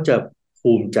เนี่ยเขาจะ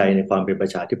ภูมิใจในความเป็นปร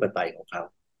ะชาธิปไตยของเขา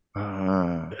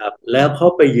ครับแล้วเขา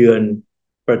ไปเยือน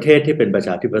ประเทศที่เป็นประช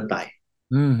าธิปไตย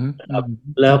นะครับ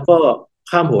แล้วก็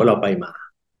ข้ามหัวเราไปมา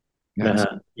นะฮ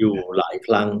ะอยู่หลายค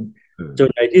รั้งจน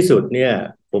ในที่สุดเนี่ย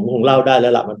ผมคงเล่าได้แล้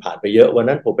วล่ะมันผ่านไปเยอะวัน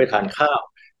นั้นผมไปทานข้าว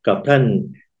กับท่าน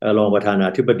รองประธานา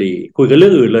ธิบดีคุยกันเรื่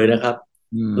องอื่นเลยนะครับ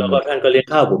แล้วก็ท่านก็เลี้ยง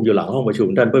ข้าวผมอยู่หลังห้องประชุม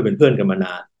ท่านเพื่อนเป็นเพื่อนกันมาน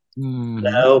านแ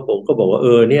ล้วผมก็บอกว่า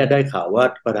เนี่ยได้ข่าวว่า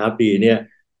ประธานาธิบดีเนี่ย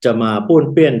จะมาป้วน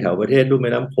เปี้ยนแถวประเทศลุ่มแ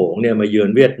ม่น้ำโขงเนี่ยมาเยือน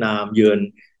เวียดนามเยือน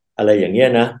อะไรอย่างเงี้ย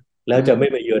นะแล้วจะไม่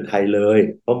มาเยือนไทยเลย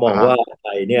เพราะมองว่าไท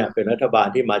ยเนี่ยเป็นรัฐบาล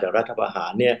ที่มาจากรัฐประหา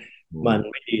รเนี่ยมัน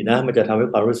ไม่ดีนะมันจะทำให้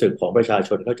ความรู้สึกของประชาช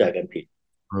นเข้าใจกันผิด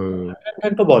ท่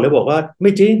านก็บอกเลยบอกว่าไ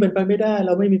ม่จริงเป็นไปไม่ได้เร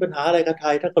าไม่มีปัญหาอะไรกับไท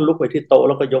ยท่านก็ลุกไปที่โต๊ะแ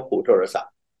ล้วก็ยกหูโทรศัพ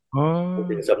ท์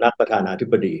ถึงสำนักประธานาธิ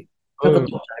บดีท่านก็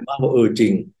ตกใจมากว่าจริ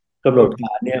งกำหนดก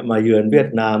ารเนี่ยมาเยือนเวียด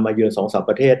นามมาเยือน2-3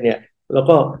ประเทศเนี่ยแล้ว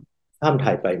ก็ข้ามไท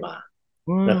ยไปมา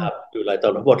นะครับอยู่หลายตอ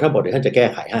นท่านบอกเดี๋ยวท่านจะแก้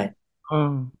ไขให้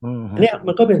เนี่ย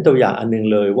มันก็เป็นตัวอย่างอันหนึ่ง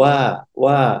เลยว่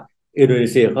าอินโดนี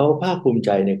เซียเขาภาคภูมิใจ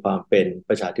ในความเป็นป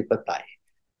ระชาธิปไตย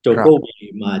โจโกวี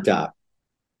มาจาก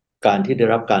การที่ได้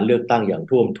รับการเลือกตั้งอย่าง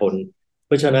ท่วมท้นเพ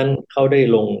ราะฉะนั้นเขาได้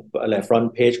ลงอะไรฟรอน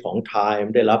ต์เพจของ Time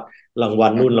ได้รับรางวั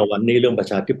ลนู่นรางวัลนี้เรื่องประ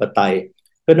ชาธิปไตย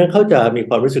เพราะฉะนั้นเขาจะมีค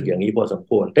วามรู้สึกอย่างนี้พอสม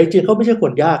ควรแต่จริงเขาไม่ใช่ค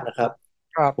นยากนะครับ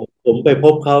ผมไปพ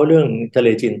บเขาเรื่องทะเล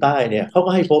จีนใต้เนี่ยเขา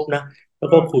ก็ให้พบนะแล้ว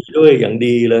ก็คุยด้วยอย่าง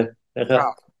ดีเลยนะครับ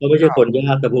เขาไม่ใช่คนยา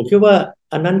กแต่ผมคิดว่า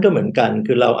อันนั้นก็เหมือนกัน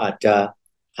คือเราอาจจะ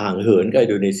ห่างเหินกับอิ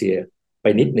นโดนีเซียไป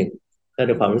นิดหนึ่งใ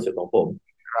นความรู้สึกของผม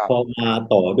พอมา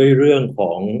ต่อด้วยเรื่องข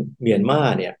องเมียนมา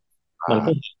เนี่ยมัน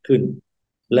ก็ขึ้น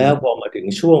แล้วพอมาถึง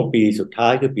ช่วงปีสุดท้า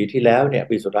ยคือปีที่แล้วเนี่ย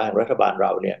ปีสุดท้ายของรัฐบาลเร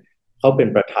าเนี่ยเขาเป็น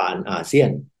ประธานอาเซียน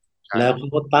แล้วเขา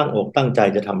ก็ตั้งอกตั้งใจ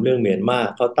จะทำเรื่องเมียนมา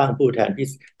เขาตั้งผู้แทนพิเ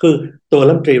ศษคือตัว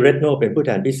รัฐมนตรีเรดโนเป็นผู้แ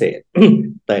ทนพิเศษ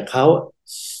แต่เขา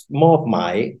มอบหมา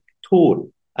ยทูต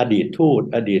อดีตทูต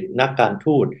อดีตนักการ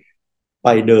ทูตไป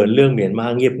เดินเรื่องเมียนมา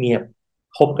เงียบ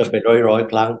ๆพบกันเป็นร้อย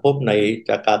ๆครั้งพบใน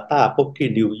จาการ์ตาพบที่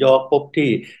นิวยอร์กพบที่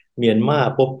เมียนมา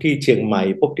พบที่เชียงใหม่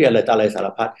พบที่อะไรต่ออะไรสาร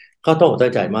พัดเขาต้องตั้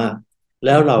งใจมากแ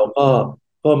ล้วเรา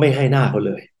ก็ไม่ให้หน้าเขา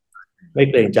เลยไม่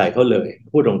เกรงใจเขาเลย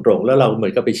พูดตรงๆแล้วเราเหมื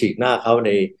อนกับไปฉีกหน้าเขา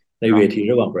ในเวที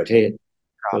ระหว่างประเทศ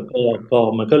ก็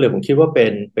มันก็เลยผมคิดว่าเ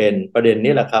ป็นประเด็น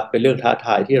นี้แหละครับเป็นเรื่องท้าท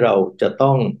ายที่เราจะต้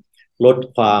องลด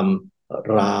ความ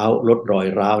ร้าวลดรอย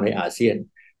ร้าวในอาเซียน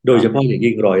โดยเฉพาะอย่าง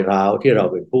ยิ่งรอยร้าวที่เรา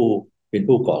เป็น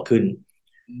ผู้ก่อขึ้น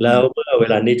แล้วเมื่อเว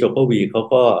ลานี้โจโควีเขา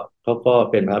ก็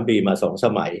เป็นประธานาธิบดีมา2 ส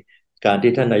มัยการ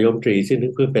ที่ท่านนายกรัฐมนตรีซึ่ง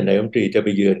เพิ่งเป็นนายกรัฐมนตรีจะไป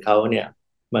เยือนเขาเนี่ย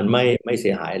มันไม่เสี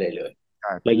ยหายอะไรเลย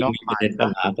เรายังมีประเด็นปัญ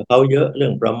หากับเขาเยอะเรื่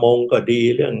องประมงก็ดี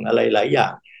เรื่องอะไรหลายอย่า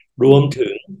งรวม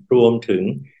ถึง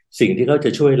สิ่งที่เขาจะ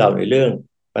ช่วยเราในเรื่อง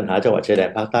ปัญหาจังหวัดชายแดน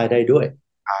ภาคใต้ได้ด้วย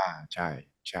ใช่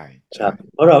ครับ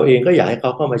เพราะเราเองก็อยากให้เข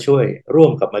าเข้ามาช่วยร่ว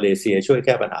มกับมาเลเซียช่วยแ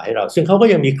ก้ปัญหาให้เราซึ่งเขาก็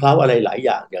ยังมีเคล้าอะไรหลายอ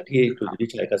ย่างที่คุณสุทธิ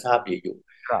ชัยก็ทราบดีอยู่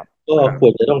ก็คว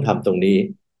รจะต้องทำตรงนี้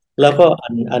แล้วก็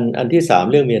อันที่3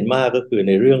เรื่องเมียนมาก็คือใ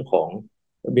นเรื่องของ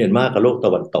เมียนมากับโลกต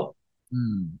ะวันตก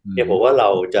เนี่ยผมว่าเรา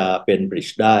จะเป็นบริด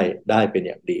จ์ได้เป็นอ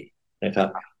ย่างดีนะครับ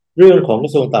เรื่องของกร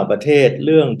ะทรวงต่างประเทศเ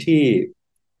รื่อง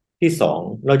ที่สอง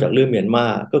นอกจากเรื่องเมียนมา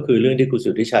ก็คือเรื่องที่คุณ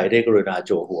สุทธิชัยได้กรุณาโ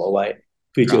จหัวไว้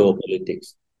คือ geopolitics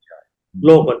โ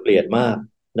ลกมันเปลี่ยนมาก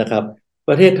นะครับป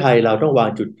ระเทศไทยเราต้องวาง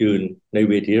จุดยืนใน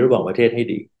เวทีระหว่างประเทศให้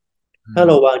ดีถ้าเ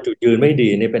ราวางจุดยืนไม่ดี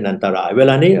นี่เป็นอันตรายเว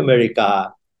ลานี้อเมริกา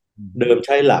เดิมใ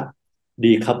ช้หลัก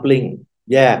decoupling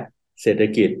แยกเศรษฐ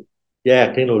กิจแยก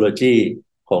เทคโนโลยี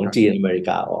ของจีนอเมริก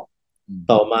าออก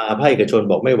ต่อมาภาคเอกชน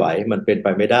บอกไม่ไหวมันเป็นไป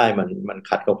ไม่ได้มัน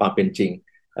ขัดกับความเป็นจริง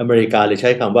อเมริกาเลยใช้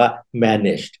คำว่า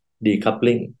managed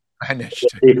decoupling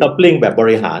decoupling แบบบ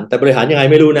ริหารแต่บริหารยังไง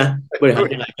ไม่รู้นะบริหาร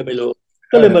ยังไงก็ไม่รู้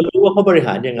ก็เลยมารู้ว่าเขาบริห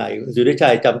ารยังไงสุทธิชั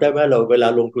ยจำได้ไหมเราเวลา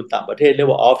ลงทุนต่างประเทศเรียก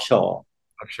ว่า offshore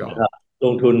นะครับล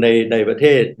งทุนในประเท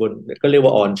ศบนก็เรียกว่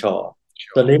า onshore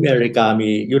ตอนนี้อเมริกามี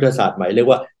ยุทธศาสตร์ใหม่เรียก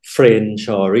ว่า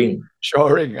friendshoring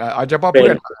อาจจะเพราะเพื่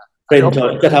อน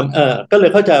จะทำก็เลย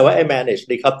เข้าใจว่าไอ้ manage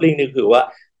decoupling นี่คือว่า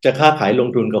จะค้าขายลง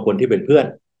ทุนกับคนที่เป็นเพื่อน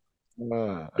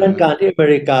เรื่องการที่อเม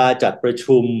ริกาจัดประ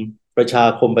ชุมประชา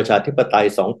คมประชาธิปไตย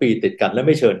2 ปีติดกันและไ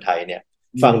ม่เชิญไทยเนี่ย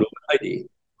ฟังดูไม่ค่อยดี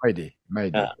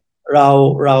เ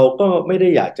ราก็ไม่ได้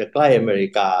อยากจะใกล้อเมริ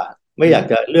กาไม่อยาก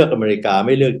จะเลือกอเมริกาไ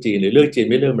ม่เลือกจีนหรือเลือกจีน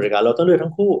ไม่เลือกอเมริกาเราต้องเลือก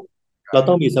ทั้งคู่เรา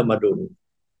ต้องมีสมดุล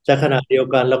แต่ขณะเดียว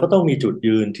กันเราก็ต้องมีจุด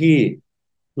ยืนที่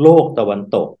โลกตะวัน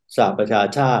ตกสหประชา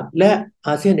ชาติและอ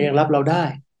าเซียนเองรับเราได้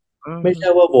ไม่ใช่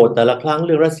ว่าโหวตแต่ละครั้งเ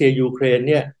รื่องรัสเซียยูเครน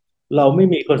เนี่ย เราไม่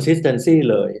มี consistency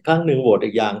เลยครั้งหนึ่งโหวต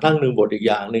อีกอย่างครั้งหนึ่งโหวตอีก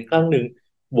อย่างหนึ่งครั้งหนึ่ง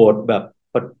โหวตแบบ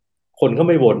คนเขา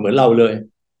ไม่โหวตเหมือนเราเลย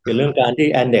เป็นเรื่องการที่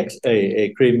annex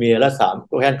ครีเมียและสาม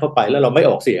แคนเข้าไปแล้วเราไม่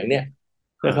ออกเสียงเนี่ย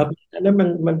นะครับอันนั้น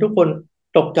มันทุกคน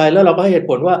ตกใจแล้วเราก็ให้เหตุ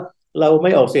ผลว่าเราไ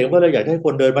ม่ออกเสียงเพราะเราอยากให้ค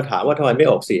นเดินมาถามว่าทำไมไม่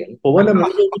ออกเสียงผมว่านั่นมั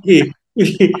นไม่ใช่วิธี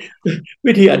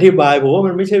วิธีอธิบายผมว่า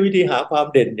มันไม่ใช่วิธีหาความ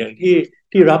เด่นอย่าง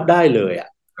ที่รับได้เลยอ่ะ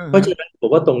เพราะฉะนั้นผม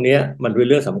ว่าตรงเนี้ยมันเป็น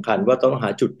เรื่องสำคัญว่าต้องหา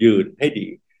จุดยืนให้ดี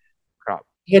ครับ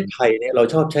ประเทศไทยเนี่ยเรา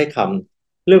ชอบใช้ค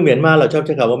ำเรื่องเมียนมาเราชอบใ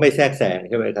ช้คำว่าไม่แทรกแซง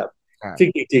ใช่ไหมครับซึ่ง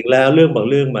จริงๆแล้วเรื่องบาง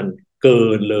เรื่องมันเกิ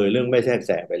นเลยเรื่องไม่แทรกแ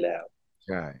ซงไปแล้วใ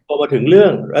ช่พอมาถึงเรื่อ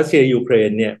งรัสเซียยูเครน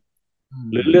เนี่ยอื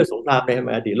หรือมเรื่องสงครามใน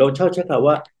อดีตเราชอบใช้คำ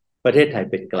ว่าประเทศไทย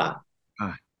เป็นกลางอ่า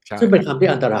ใช่ซึ่งเป็นคำที่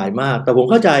อันตรายมากแต่ผม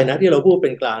เข้าใจนะที่เราพูดเ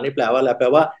ป็นกลางนี่แปลว่าอะไรแปล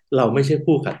ว่าเราไม่ใช่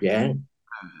คู่ขัดแย้ง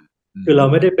อ่าอืคือมเรา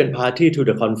ไม่ได้เป็น party to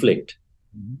the conflict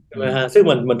อืมใช่ไหมฮะซึ่ง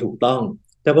มันถูกต้อง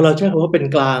แต่พอเราใช้คำว่าเป็น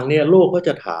กลางเนี่ยโลกก็จ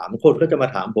ะถามคนก็จะมา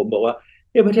ถามผมบอกว่า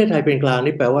ประเทศไทยเป็นกลาง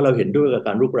นี่แปลว่าเราเห็นด้วยกับก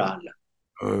ารรุกรานเหรอ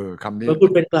คำนี้เมื่อคุ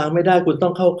ณเป็นกลางไม่ได้คุณต้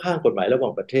องเข้าข้างกฎหมายระหว่า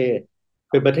งประเทศ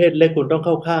เป็นประเทศเล็กคุณต้องเ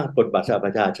ข้าข้างกฎบัตรสหป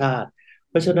ระชาชาติ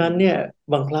เพราะฉะนั้นเนี่ย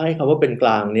บางครั้งคำว่าเป็นกล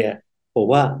างเนี่ยผม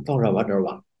ว่าต้องระมัดระ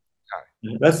วังใช่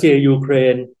รัสเซียยูเคร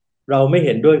นเราไม่เ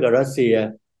ห็นด้วยกับรัสเซีย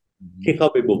อืมที่เข้า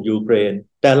ไปบุกยูเครน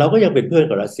แต่เราก็ยังเป็นเพื่อน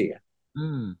กับรัสเซีย อื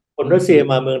มคนอืมรัสเซีย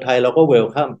มาเมืองไทยเราก็เวล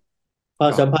คัมควา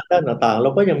มครับสัมพันธ์ด้านต่างๆเรา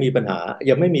ก็ยังมีปัญหา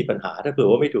ยังไม่มีปัญหาถ้าเผื่อ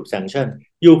ว่าไม่ถูกแซงชั่น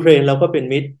ยูเครนเราก็เป็น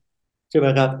มิตรใช่ไหม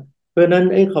ครับเพราะฉะนั้น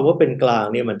คำว่าเป็นกลาง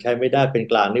เนี่ยมันใช้ไม่ได้เป็น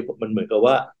กลางนี่มันเหมือนกับ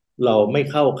ว่าเราไม่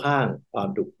เข้าข้างความ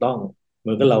ถูกต้องเห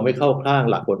มือนกับเราไม่เข้าข้าง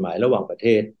หลักกฎหมายระหว่างประเท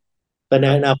ศแต่ใน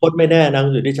อนาคตไม่แน่นะคุ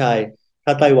ณสุทธิชัยถ้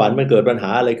าไต้หวันมันเกิดปัญห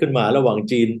าอะไรขึ้นมาระหว่าง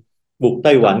จีนบุกไ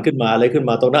ต้หวันขึ้นมาอะไรขึ้น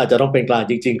มาตรงนั้นอาจจะต้องเป็นกลาง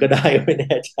จริงๆก็ได้ไม่แ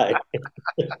น่ใจ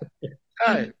ใ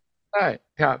ช่ใช่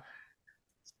ครับ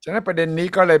ฉะนั้นประเด็นนี้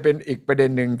ก็เลยเป็นอีกประเด็น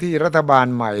หนึ่งที่รัฐบาล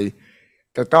ใหม่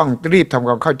จะต้องรีบทำค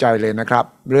วามเข้าใจเลยนะครับ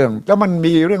เรื่องแล้วมัน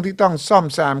มีเรื่องที่ต้องซ่อม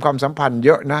แซมความสัมพันธ์เย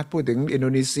อะนะพูดถึงอินโด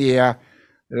นีเซีย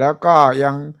แล้วก็ยั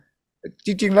งจ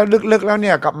ริงๆแล้วลึกๆแล้วเ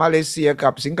นี่ยกับมาเลเซียกั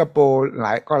บสิงคโปร์ห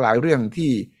ลายเรื่อง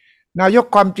ที่นายก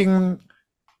ความจริง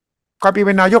เ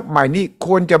ป็นนายกใหม่นี่ค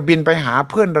วรจะบินไปหา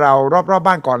เพื่อนเรารอบๆ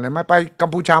บ้านก่อนเลยไหมไปกัม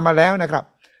พูชามาแล้วนะครับ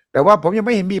แต่ว่าผมยังไ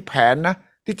ม่เห็นมีแผนนะ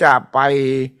ที่จะไป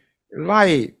ไล่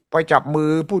ไปจับมือ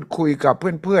พูดคุยกับ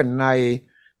เพื่อนๆใน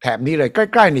แถบนี้เลยใก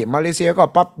ล้ๆนี่มาเลเซียก็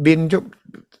ปั๊บบิน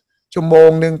ชั่วโมง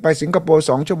หนึ่งไปสิงคโปร์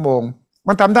2 ชั่วโมง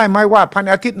มันทำได้ไหมว่าภายใน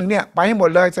อาทิตย์หนึ่งเนี่ยไปให้หมด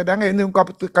เลยแสดงให้เห็นถึงความ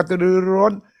กระตือรือร้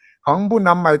นของผู้น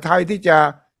ำใหม่ไทยที่จะ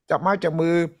จับไม้จับมื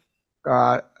อ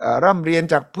ร่ำเรียน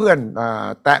จากเพื่อน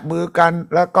แตะมือกัน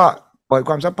แล้วก็เปิด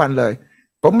ความสัมพันธ์เลย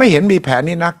ผมไม่เห็นมีแผน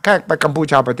นี้นะแค่ไปกัมพู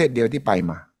ชาประเทศเดียวที่ไป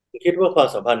มาคิดว่าความ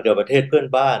สัมพันธ์กับประเทศเพื่อน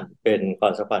บ้านเป็นควา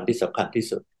มสัมพันธ์ที่สำคัญที่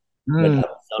สุดนะครั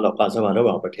บสำหรับความสัมพันธ์ระห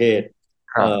ว่างประเทศ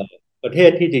เอ่อครับประเท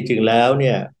ศที่จริงๆแล้วเ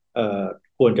นี่ย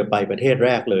ควรจะไปประเทศแร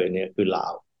กเลยเนี่ยคือลา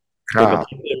วเป็นประเท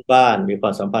ศครับเพื่อนบ้านมีคว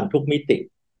ามสัมพันธ์ทุกมิติ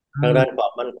ทั้งด้านควา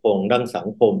มมั่นคงด้านสัง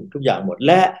คมทุกอย่างหมดแ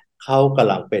ละเขาก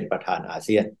ำลังเป็นประธานอาเ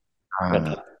ซียนนะค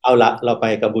รับเอาละเราไป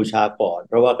กัมพูชาก่อน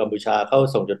เพราะว่ากัมพูชาเขา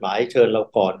ส่งจดหมายเชิญเรา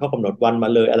ก่อนเขากำหนดวันมา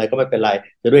เลยอะไรก็ไม่เป็นไร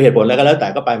จะด้วยเหตุผลอะไรก็แล้วแต่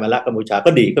ก็ไปมาละกัมพูชาก็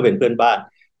ดีก็เป็นเพื่อนบ้าน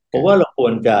ผมว่าเราคว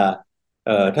รจะ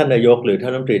ท่านนายกหรือท่า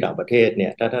นรัฐมนตรีต่างประเทศเนี่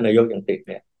ยถ้าท่านนายกยังติด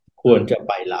เนี่ยควรจะไ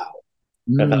ปลาว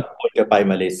นะครับควรจะไป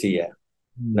มาเลเซีย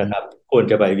นะครับควร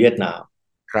จะไปเวียดนาม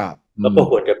ครับแล้วก็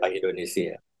ควรจะไปอินโดนีเซี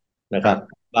ยนะครับ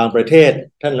บางประเทศ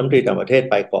ท่านรัฐมนตรีต่างประเทศ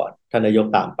ไปก่อนท่านนายก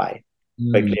ตามไป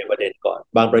เคลียร์ประเด็นก่อน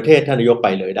บางประเทศท่านนายกไป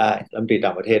เลยได้รัฐมนตรีต่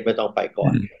างประเทศไม่ต้องไปก่อ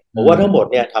นผมว่าทั้งหมด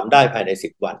เนี่ยทำได้ภายใน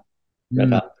10 วันนะ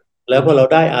ครับแล้วพอเรา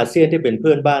ได้อาเซียนที่เป็นเ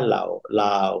พื่อนบ้านเราล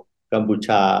าวกัมพูช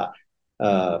า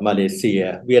มาเลเซีย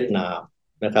เวียดนาม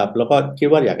นะครับแล้วก็คิด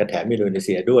ว่าอยากจะแถมอินโดนีเ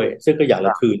ซียด้วยซึ่งก็อยากล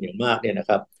ะคืนอย่างมากเนี่ยนะ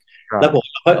ครับแล้วผม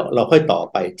เราค่อยต่อ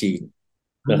ไปจีน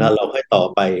นะครับเราค่อยต่อ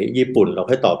ไปญี่ปุ่นเรา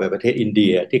ค่อยต่อไปประเทศอินเดี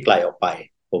ยที่ไกลออกไป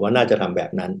ผมว่าน่าจะทำแบ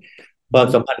บนั้นความ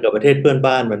สัมพันธ์กับประเทศเพื่อน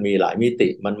บ้านมันมีหลายมิติ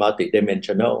มันมัลติดิเมน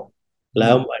ชันแนลแล้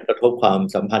วมันกระทบความ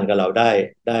สัมพันธ์กับเราไ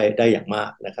ด้อย่างมา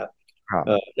กนะครับ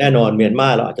แน่นอนเมียนมา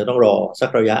เราอาจจะต้องรอสัก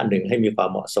ระยะหนึ่งให้มีความ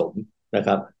เหมาะสมนะค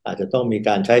รับอาจจะต้องมีก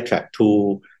ารใช้ track tool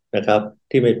นะครับ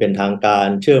ที่ไม่เป็นทางการ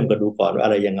เชื่อมกันดูก่อนว่าอะ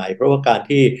ไรยังไงเพราะว่าการ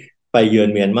ที่ไปเยือน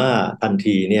เมียนมาทัน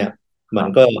ทีเนี่ยมัน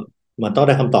ก็มันต้องไ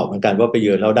ด้คำตอบเหมือนกันว่าไปเ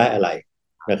ยือนแล้วได้อะไร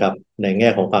นะครับในแง่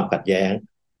ของความขัดแย้ง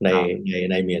ใน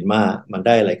ในเมียนมามันไ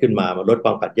ด้อะไรขึ้นมามันลดคว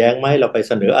ามขัดแย้งไหมเราไป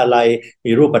เสนออะไร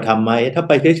มีรูปธรรมไหมถ้าไ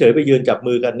ปเฉยๆไปยืนจับ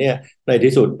มือกันเนี่ยใน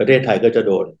ที่สุดประเทศไทยก็จะโ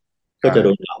ดนก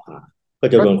ล่าวหาก็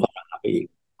จะโดนข้อหาไปอีก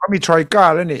ก็มีทรอยก้า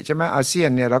แล้วนี่ใช่ไหมอาเซียน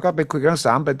เนี่ยเราก็ไปคุยกันทั้ง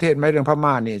3 ประเทศไม่เรื่องพ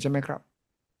ม่านี่ใช่ไหมครับ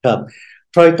ครับ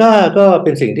ทรอยก้าก็เ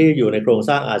ป็นสิ่งที่อยู่ในโครงส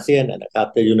ร้างอาเซียนนะครับ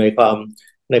แต่อยู่ในค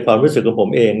วามรู้สึกของผม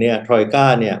เองเนี่ยทรอยก้า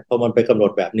เนี่ยพอมันไปกำหน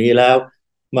ดแบบนี้แล้ว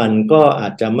มันก็อา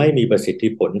จจะไม่มีประสิทธิ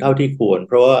ผลเท่าที่ควรเ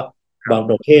พราะว่า บาง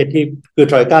ประเทศที่คือ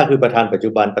ทรอยก้าคือประธานปัจจุ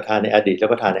บันประธานในอดีตและ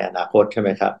ประธานในอนาคตใช่ไหม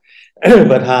ครับ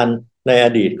ประธานในอ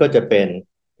ดีตก็จะเป็น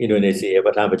อินโดนีเซียป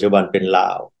ระธานปัจจุบันเป็นลา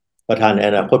วประธานใน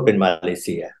อนาคตเป็นมาเลเ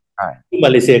ซียที่มา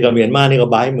เลเซียกับเมียนมานี่ก็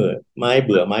ไม้เบื่อไ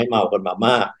ม้เมากันมาม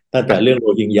ากตั้งแต่เรื่องโร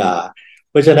ฮิงญา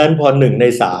เพราะฉะนั้นพอ1 ใน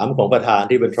 3ของประธาน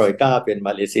ที่เป็นทรอยก้าเป็นม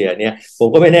าเลเซียเนี่ยผม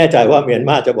ก็ไม่แน่ใจว่าเมียน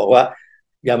มาจะบอกว่า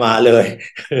อย่ามาเลย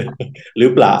หรื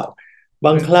อเปล่าบ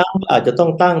างครั้งอาจจะต้อ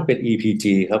งตั้งเป็น EPG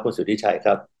ครับคุณสุทธิชัยค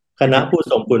รับคณะผู้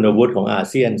ทรงคุณวุฒิของอา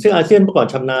เซียนซึ่งอาเซียนเมื่อก่อน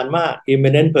ชำนาญมาก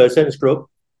Eminent Persons Group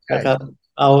นะครับ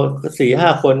เอา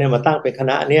4-5 คนเนี่ยมาตั้งเป็นค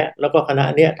ณะเนี้ยแล้วก็คณะ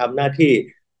เนี้ยทำหน้าที่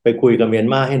ไปคุยกับเมียน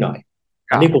มาให้หน่อย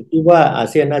อันนี้ผมคิดว่าอา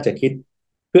เซียนน่าจะคิด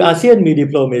คืออาเซียนมีดิป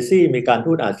โลเมซีมีการ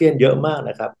ทูตอาเซียนเยอะมาก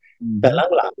นะครับแต่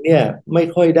หลังๆเนี่ยไม่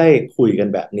ค่อยได้คุยกัน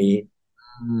แบบนี้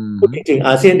พูดจริงๆอ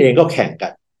าเซียนเองก็แข่งกั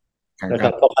นนะครั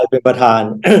บพอใครเป็นประธาน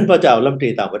ก็จะเอารัฐมนต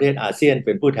รีต่างประเทศอาเซียนเ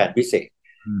ป็นผู้แทนพิเศษ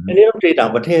อันนี้รัฐมนตรีต่า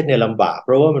งประเทศเนี่ยลำบากเพ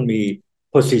ราะว่ามันมี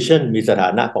position มีสถา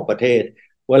นะของประเทศ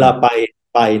เวลาไ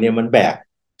ปเนี่ยมันแบก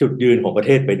จุดยืนของประเ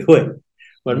ทศไปด้วย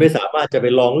มันไม่สามารถจะไป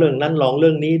ลองเรื่องนั้นลองเรื่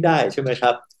องนี้ได้ใช่ไหมค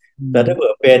รับแต่ถ้าเผื่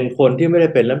อเป็นคนที่ไม่ได้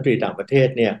เป็นรัฐมนตรีต่างประเทศ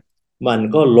เนี่ยมัน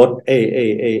ก็ลด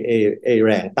แ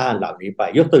รงต้านเหล่านี้ไป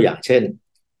ยกตัวอย่างเช่น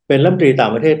เป็นรัฐมนตรีต่า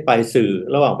งประเทศไปสื่อ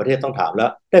ระหว่างประเทศต้องถามแล้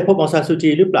วได้พบองซานซู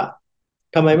จีหรือเปล่า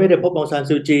ทำไมไม่ได้พบองซาน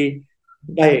ซูจี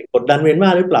ได้กดดันเมียนมา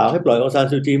หรือเปล่าให้ปล่อยองซาน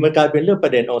ซูจีมันกลายเป็นเรื่องปร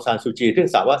ะเด็นองซานซูจีซึ่ง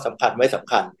ถามว่าสำคัญไหมส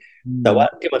ำคัญแต่ว่า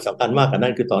ที่มันสำคัญมากกว่านั้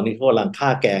นคือตอนนี้เขากำลังฆ่า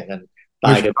แกงกันต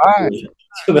ายกัน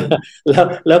ใช่ไหม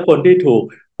แล้วคนที่ถูก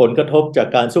ผลกระทบจาก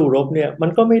การสู้รบเนี่ยมัน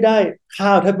ก็ไม่ได้ข้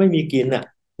าวแทบไม่มีกินน่ะ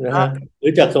นะฮะหรื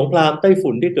อจากสงครามไต้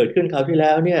ฝุ่นที่เกิดขึ้นคราวที่แ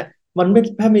ล้วเนี่ยมันไม่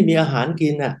แทบไม่มีอาหารกิ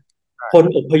นน่ะคน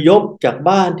อพยพจาก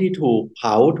บ้านที่ถูกเผ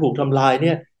าถูกทำลายเ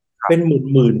นี่ยเป็น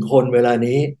หมื่นคนเวลา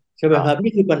นี้ใช่ไหมครับ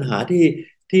นี่คือปัญหา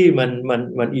ที่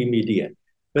มันอิมีเดียต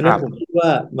เพราะนั้นผมคิดว่า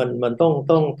มัน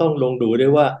ต้องลงดูด้ว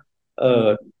ยว่าเออ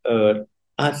เออ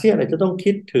อาเซียนอาจจะต้อง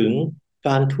คิดถึงก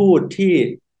ารทูตที่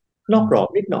นอกกรอบ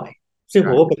นิดหน่อยซึ่งผ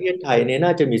มว่าประเทศไทยเนี่ยน่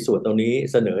าจะมีส่วนตรงนี้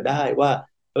เสนอได้ว่า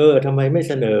ทำไมไม่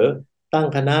เสนอตั้ง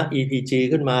คณะ EPG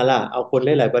ขึ้นมาล่ะเอาคน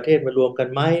หลายๆประเทศมารวมกัน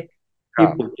ไหมญี่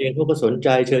ปุ่นเองเขาก็สนใจ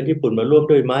เชิญญี่ปุ่นมาร่วม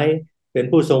ด้วยไหมเป็น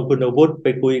ผู้ทรงคุณวุฒิไป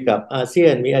คุยกับอาเซีย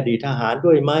นมีอดีตทหาร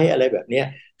ด้วยไหมอะไรแบบนี้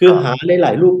คือหาหล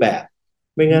ายๆรูปแบบ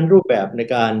ไม่งั้นรูปแบบใน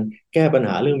การแก้ปัญห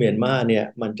าเรื่องเมียนมาเนี่ย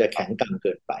มันจะแข็งกังเ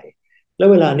กินไปแล้ว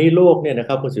เวลานี้โลกเนี่ยนะค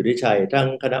รับคุณสุทธิชัยทั้ง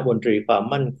คณะมนตรีความ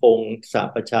มั่นคงสห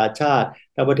ประชาชาติ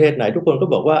ทั้งประเทศไหนทุกคนก็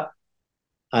บอกว่า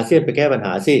อาเซียนไปแก้ปัญห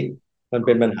าสิมันเ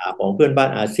ป็นปัญหาของเพื่อนบ้าน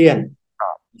อาเซียน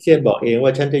อาเซียนบอกเองว่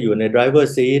าฉันจะอยู่ใน driver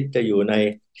seat จะอยู่ใน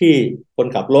ที่คน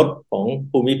ขับรถของ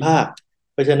ภูมิภาค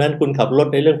เพราะฉะนั้นคุณขับรถ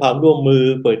ในเรื่องความร่วมมือ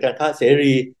เปิดการค้าเส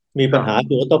รีมีปัญหา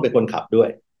คุณก็ต้องเป็นคนขับด้วย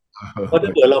เพราะถ้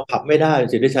าเกิดเราขับไม่ได้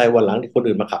สิทธิชัยวันหลังที่คน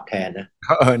อื่นมาขับแทนนะ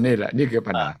นี่แหละนี่คือ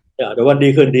ปัญหาเดี๋ยววันดี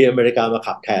คืนดีอเมริกามา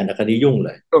ขับแทนนะคันนี้ยุ่งเล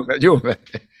ยยุ่งเลย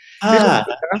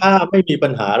ถ้าไม่มีปั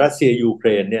ญหารัสเซียยูเคร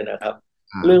นเนี่ยนะครับ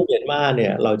เรื่องเมียนมาเนี่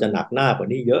ยเราจะหนักหน้ากว่า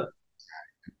นี้เยอะ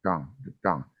ถูกต้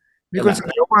องมีคนเส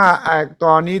นอว่าต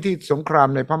อนนี้ที่สงคราม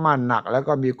ในพม่าหนักแล้ว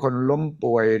ก็มีคนล้ม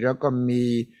ป่วยแล้วก็มี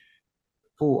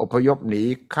ผู้อพยพหนี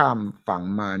ข้ามฝั่ง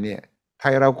มาเนี่ยไท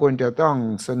ยเราควรจะต้อง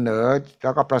เสนอแ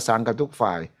ล้วก็ประสานกับทุก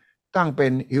ฝ่ายตั้งเป็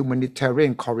น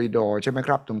humanitarian corridor ใช่ไหมค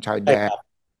รับตรงชายแดน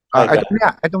ไอ้ตรง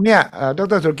เนี้ยด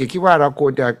ร.สุรกิจคิดว่าเราคว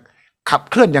รจะขับ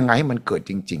เคลื่อนยังไงให้มันเกิด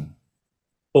จริง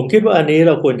ๆผมคิดว่าอันนี้เ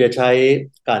ราควรจะใช้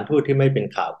การทูตที่ไม่เป็น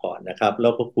ข่าวก่อนนะครับแล้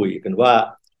วก็คุยกันว่า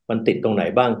มันติดตรงไหน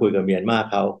บ้างคุยกับเมียนมา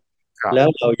เขาแล้ว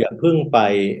เราอย่าเพิ่งไป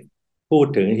พูด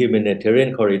ถึง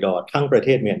humanitarian corridor ทั้งประเท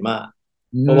ศเมียนมา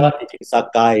เพราะว่าจริงๆซา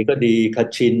กายก็ดีคา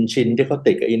ชินที่เขา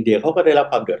ติดกับอินเดียเขาก็ได้รับ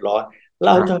ความเดือดร้อนเร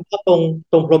าจะเข้า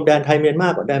ตรงพรมแดนไทยเมียนมา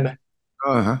ก่อนได้ไหม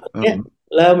เนี่ย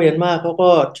แล้วเมียนมาเขาก็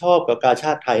ชอบกับกาช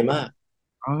าติไทยมาก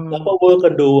แล้วก็เวิร์กกั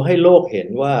นดูให้โลกเห็น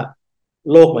ว่า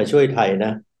โลกมาช่วยไทยน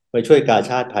ะมาช่วยกา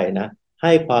ชาติไทยนะใ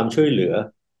ห้ความช่วยเหลือ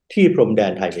ที่พรมแด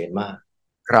นไทยเมียนมา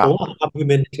ผมว่าทำ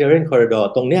humanitarian corridor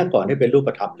ตรงเนี้ยก่อนให้เป็นรูป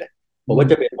ธรรมเลยผมว่า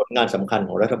จะเป็นผลงานสำคัญข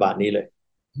องรัฐบาลนี้เลย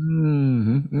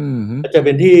จะเ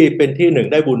ป็นที่หนึ่ง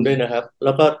ได้บุญด้วยนะครับแ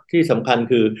ล้วก็ที่สำคัญ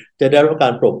คือจะได้รับกา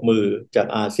รปรบมือจาก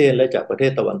อาเซียนและจากประเท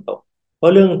ศตะวันตกเพรา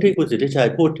ะเรื่องที่คุณสิทธิชัย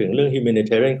พูดถึงเรื่อง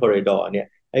humanitarian corridor เนี่ย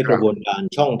ไอ้กระบวนการ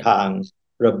ช่องทาง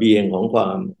ระเบียงของ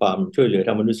ความช่วยเหลือท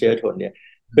างมนุษยชนเนี่ย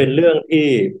เป็นเรื่องที่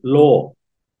โลก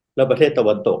และประเทศตะ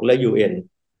วันตกและ UN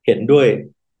เห็นด้วย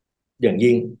อย่าง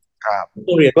ยิ่ง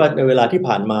ต้องเรียนว่าในเวลาที่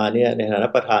ผ่านมาเนี่ยในฐานะ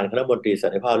ประธานคณะมนตรีสั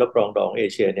นติภาพและปรองดองเอ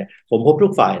เชียเนี่ยผมพบทุ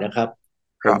กฝ่ายนะครับ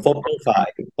ผมพบทั้งฝ่าย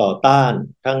ต่อต้าน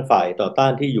ทั้งฝ่ายต่อต้า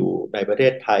นที่อยู่ในประเท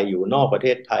ศไทยอยู่นอกประเท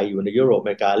ศไทยอยู่ในยุโรปอเ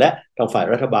มริกาและทางฝ่าย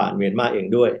รัฐบาลเมียนมาเอง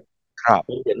ด้วยผ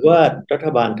มเห็นว่ารัฐ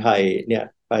บาลไทยเนี่ย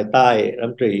ภายใต้รัฐ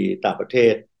มนตรีต่างประเท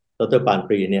ศดร.ปานป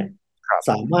รีเนี่ย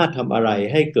สามารถทำอะไร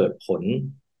ให้เกิดผล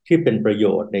ที่เป็นประโย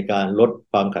ชน์ในการลด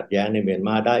ความขัดแย้งในเมียนม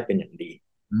าได้เป็นอย่างดี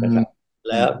นะครับ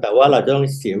แล้วแต่ว่าเราจะต้อง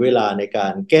เสียเวลาในกา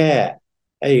รแก้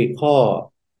ไอ้ข้อ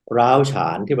ร้าวฉา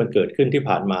นที่มันเกิดขึ้นที่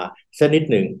ผ่านมาสักนิด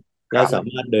หนึ่งแล้วสา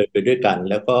มารถเดินไปด้วยกัน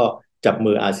แล้วก็จับ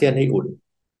มืออาเซียนให้อุ่น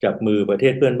จับมือประเท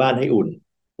ศเพื่อนบ้านให้อุ่น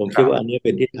ผมคิดว่าอันนี้เ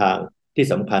ป็นทิศทางที่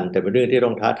สำคัญแต่เป็นเรื่องที่ต้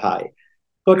องท้าทาย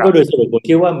ก็โดยสรุปผม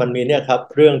คิดว่ามันมีเนี่ยครับ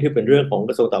เรื่องที่เป็นเรื่องของก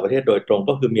ระทรวงต่างประเทศโดยตรง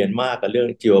ก็คือเมียนมากับเรื่อง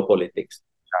geopolitics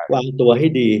วางตัวให้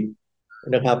ดี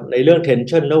นะครับในเรื่อง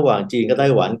tension ระหว่างจีนกับไต้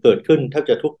หวันเกิดขึ้นแทบ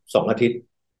จะทุก2 อาทิตย์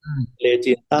เล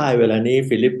จีนใต้เวลานี้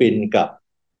ฟิลิปปินส์กับ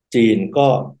จีนก็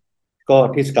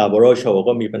ที่สกาโบโรโช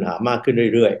ก็มีปัญหามากขึ้น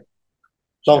เรื่อย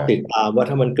ๆต้องติดตามว่า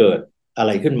ถ้ามันเกิดอะไ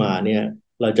รขึ้นมาเนี่ย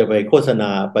เราจะไปโฆษณา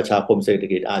ประชาคมเศรษฐ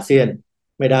กิจอาเซียน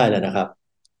ไม่ได้แล้วนะครับ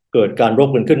เกิดการรบ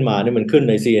กันขึ้นมาเนี่ยมันขึ้น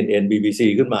ใน CNN BBC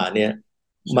ขึ้นมาเนี่ย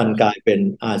มันกลายเป็น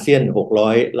อาเซียน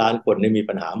600 ล้านคนนี่มี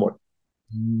ปัญหาหมด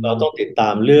เราต้องติดตา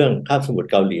มเรื่องคาบสมุทร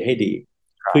เกาหลีให้ดี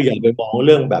คืออย่าไปมองเ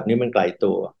รื่องแบบนี้มันไกล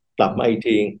ตัวกลับมาอีก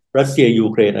ทีรัสเซียยู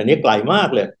เครนอันนี้ไกลมาก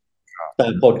เลยแต่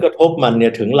ผลกระทบมันเนี่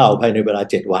ยถึงเราภายในเวลา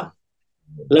7 วัน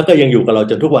แล้วก็ยังอยู่กับเรา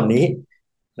จนทุกวันนี้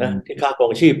นะที่ค่าครอ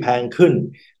งชีพแพงขึ้น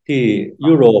ที่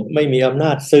ยุโรปไม่มีอำน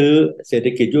าจซื้อเศรษฐ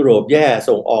กิจยุโรปแย่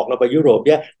ส่งออกแล้วไปยุโรปแ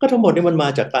ย่ก็ทั้งหมดนี้มันมา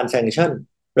จากการแซงชั่น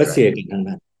รัสเซียกันทั้ง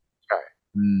นั้นใช่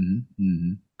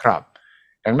ครับ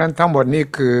ดังนั้นทั้งหมดนี้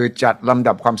คือจัดลำ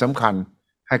ดับความสำคัญ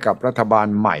ให้กับรัฐบาล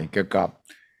ใหม่เกี่ยวกับ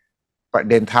ประ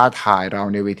เด็นท้าทายเรา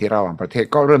ในเวทีระหว่างประเทศ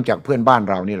ก็เริ่มจากเพื่อนบ้าน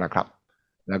เรานี่แหละครับ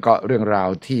แล้วก็เรื่องราว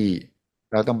ที่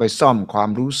เราต้องไปซ่อมความ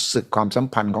รู้สึกความสัม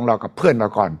พันธ์ของเรากับเพื่อนเรา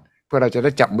ก่อนเพื่อเราจะไ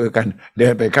ด้จับมือกันเดิ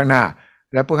นไปข้างหน้า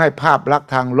และเพื่อให้ภาพลักษณ์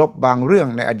ทางลบบางเรื่อง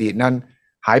ในอดีตนั้น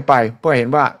หายไปเพื่อเห็น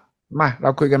ว่ามาเรา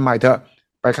คุยกันใหม่เถอะ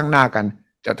ไปข้างหน้ากัน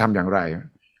จะทำอย่างไร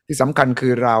ที่สำคัญคื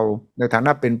อเราในฐาน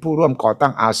ะเป็นผู้ร่วมก่อตั้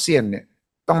งอาเซียนเนี่ย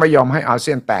ต้องไม่ยอมให้อาเ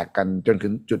ซียนแตกกันจนถึ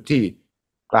งจุดที่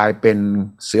กลายเป็น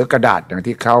เสือกระดาษอย่าง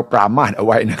ที่เขาปรามาสเอาไ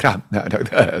ว้นะครับด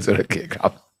ร.สุรเกียรติครั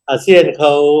บอาเซียนเข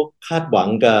าคาดหวัง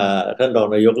กับท่านรอง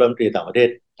นายกรัฐมนตรีต่างประเทศ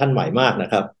ท่านใหม่มากนะ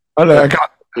ครับเลยครับ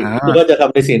คือว่าจะท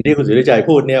ำในสิ่งที่คุณสุริชัย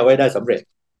พูดเนี่ยไว้ได้สำเร็จ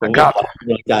ผมก็ขอก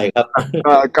ำลังใจครับ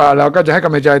ก็เราก็จะให้ก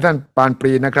ำลังใจท่านปานป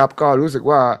รีนะครับก็รู้สึก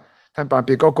ว่าท่านปานป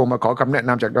รีก็คงมาขอคำแนะน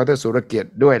ำจากดร.สุรเกียรติ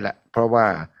ด้วยแหละเพราะว่า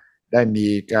ได้มี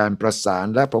การประสาน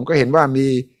และผมก็เห็นว่ามี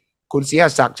คุณศรีห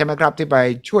ศักดิ์ใช่ไหมครับที่ไป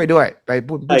ช่วยด้วยไป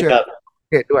พูดผู้ช่วยประ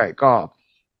เทศด้วย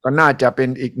ก็น่าจะเป็น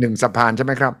อีกหนึ่งสะพานใช่ไห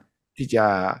มครับที่จะ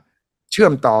เชื่อ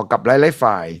มต่อกับหลายๆ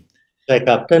ฝ่ายใช่ค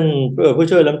รับท่านผู้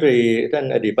ช่วยรัฐมนตรีท่าน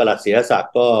อดีตปลัดศรีหศัก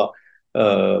ดิ์ก็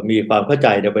มีความเข้าใจ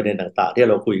ในประเด็นต่างๆที่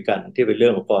เราคุยกันที่เป็นเรื่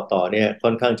องของกต.เนี่ยค่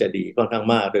อนข้างจะดีค่อนข้าง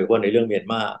มากโดยเฉพาะในเรื่องเมียน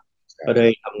มาก็ได้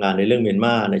ทำงานในเรื่องเมียนม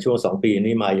าในช่วง2 ปี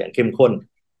นี้มาอย่างเข้มข้น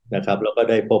นะครับแล้วก็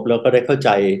ได้พบแล้วก็ได้เข้าใจ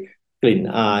กลิ่น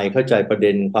อายเข้าใจประเ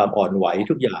ด็นความอ่อนไหว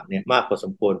ทุกอย่างเนี่ยมากพอส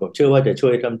มควรผมเชื่อว่าจะช่ว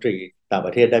ยรัฐมนตรีต่างป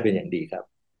ระเทศได้เป็นอย่างดีครับ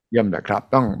เยี่ยมเลยครับ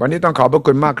วันนี้ต้องขอบพระ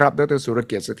คุณมากครับดร.สุรเ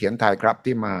กียรติเสถียรไทยครับ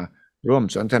ที่มาร่วม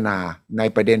สนทนาใน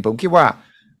ประเด็นผมคิดว่า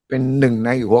เป็นหนึ่งใ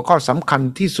นหัวข้อสำคัญ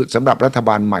ที่สุดสำหรับรัฐบ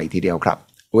าลใหม่ทีเดียวครับ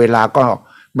เวลาก็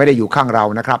ไม่ได้อยู่ข้างเรา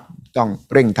นะครับต้อง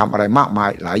เร่งทำอะไรมากมา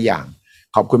ยหลายอย่าง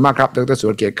ขอบคุณมากครับดร.สุ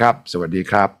รเกียรติครับสวัสดี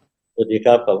ครับสวัสดีค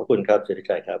รับขอบคุณครับสุริ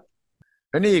ชัยครับ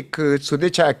และนี่คือสุทธิ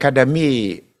ชัย Academy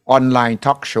ออนไลน์ท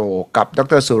อล์กโชว์กับด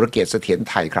ร.สุรเกียรติเสถียร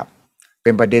ไทยครับเป็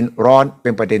นประเด็นร้อนเป็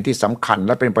นประเด็นที่สำคัญแ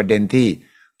ละเป็นประเด็นที่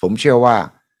ผมเชื่อว่า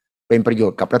เป็นประโย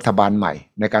ชน์กับรัฐบาลใหม่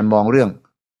ในการมองเรื่อง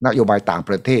นโยบายต่าง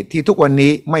ประเทศที่ทุกวัน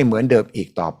นี้ไม่เหมือนเดิมอีก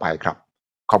ต่อไปครับ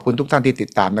ขอบคุณทุกท่านที่ติด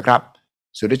ตามนะครับ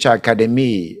สุทธิชัย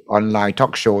Academy ออนไลน์ทอ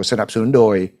ล์กโชว์สนับสนุนโด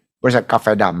ยบริษัทกาแฟ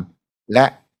ดำและ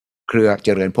เครือเจ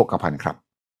ริญโภคภัณฑ์ครับ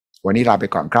วันนี้ลาไป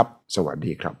ก่อนครับสวัส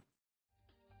ดีครับ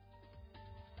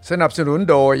สนับสนุน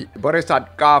โดยบริษัท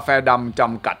กาแฟดำจ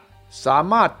ำกัดสา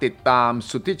มารถติดตาม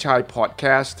สุทธิชัยพอดแค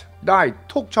สต์ได้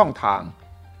ทุกช่องทาง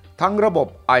ทั้งระบบ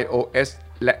iOS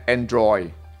และ Android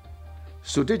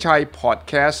สุทธิชัยพอด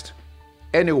แคสต์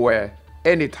anywhere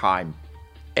anytime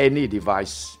any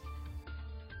device